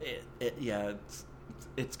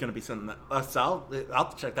It's going to be something that so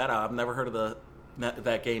I'll check that out. I've never heard of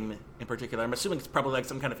that game in particular. I'm assuming it's probably like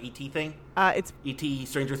some kind of ET thing. It's ET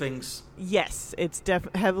Stranger Things. yes, it's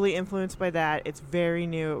heavily influenced by that. It's very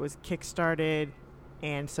new. It was kickstarted,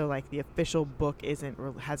 and so like the official book hasn't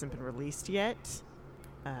been released yet.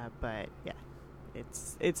 But yeah,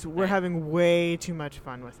 we're having way too much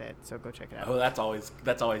fun with it. So go check it out. Oh, that's always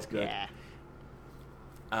good. Yeah.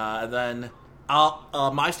 And then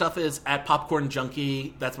my stuff is at Popcorn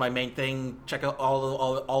Junkie. That's my main thing. Check out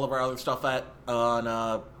all of our other stuff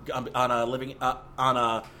on Gumby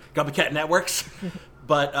Cat Networks.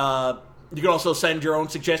 But you can also send your own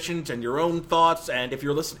suggestions and your own thoughts. And if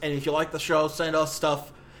you're listening, and if you like the show, send us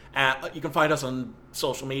stuff. You can find us on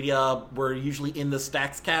social media. We're usually in the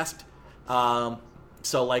Stacks Cast.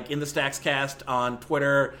 So like in the Stacks Cast on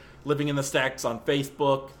Twitter, Living in the Stacks on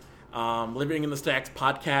Facebook. Living in the Stacks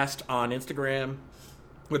podcast on Instagram,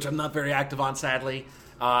 which I'm not very active on, sadly.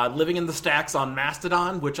 Living in the Stacks on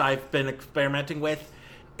Mastodon, which I've been experimenting with.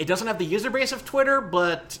 It doesn't have the user base of Twitter,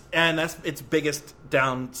 and that's its biggest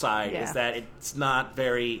downside is that it's not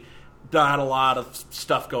a lot of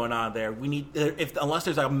stuff going on there. We need unless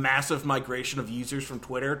there's a massive migration of users from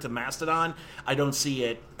Twitter to Mastodon, I don't see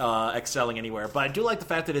it excelling anywhere. But I do like the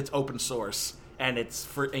fact that it's open source and it's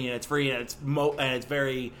free, and it's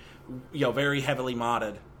very very heavily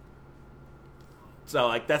modded. So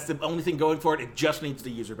like that's the only thing going for it. It just needs the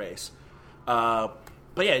user base.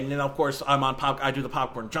 But yeah, and then of course I do the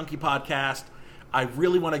Popcorn Junkie podcast. I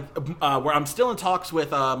really want to. Where I'm still in talks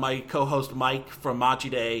with my co-host Mike from Machi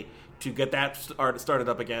Day to get that started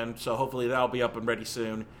up again. So hopefully that'll be up and ready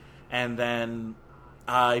soon. And then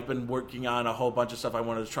I've been working on a whole bunch of stuff I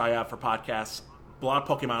wanted to try out for podcasts. A lot of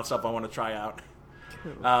Pokemon stuff I want to try out.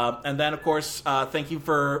 And then, of course, thank you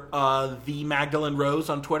for the Magdalene Rose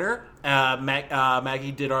on Twitter.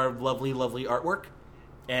 Maggie did our lovely, lovely artwork.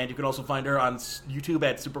 And you can also find her on YouTube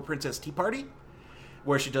at Super Princess Tea Party,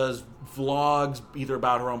 where she does vlogs either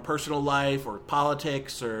about her own personal life or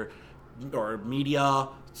politics or media,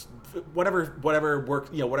 whatever work,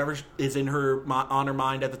 whatever is in on her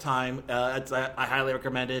mind at the time. I highly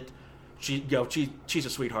recommend it. She's a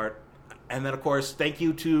sweetheart. And then, of course, thank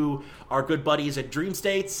you to our good buddies at Dream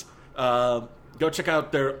States. Go check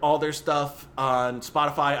out all their stuff on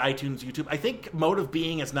Spotify, iTunes, YouTube. I think Mode of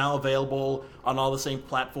Being is now available on all the same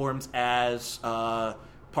platforms as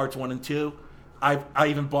Parts 1 and 2. I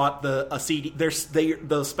even bought a CD.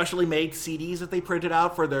 The specially made CDs that they printed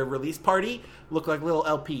out for their release party look like little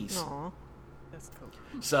LPs. Aw, that's cool.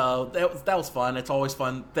 So that was fun. It's always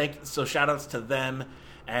fun. So shout outs to them.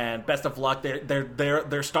 And best of luck.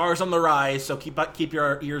 They're stars on the rise, so keep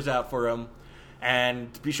your ears out for them.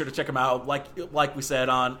 And be sure to check them out. Like we said,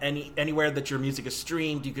 on anywhere that your music is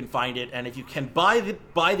streamed, you can find it. And if you can buy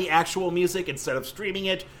the actual music instead of streaming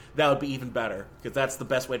it, that would be even better, because that's the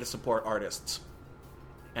best way to support artists.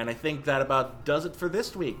 And I think that about does it for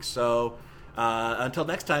this week. So until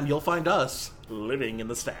next time, you'll find us living in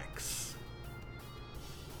the stacks.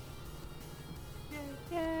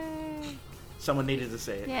 Yay! Someone needed to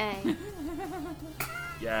say it. Yay.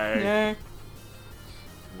 Yay. Yay!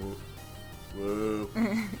 Woo.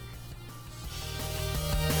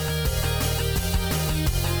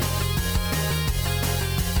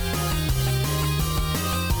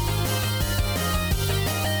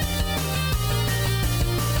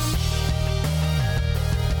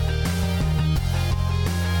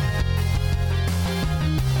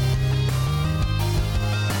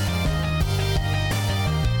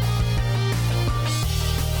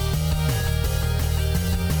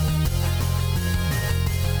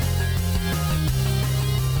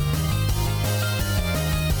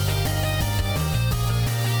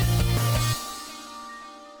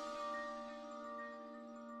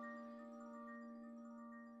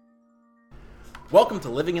 Welcome to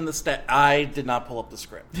Living in the Stack. I did not pull up the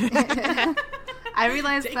script. I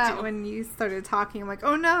realized Take that two. when you started talking. I'm like,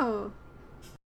 oh no,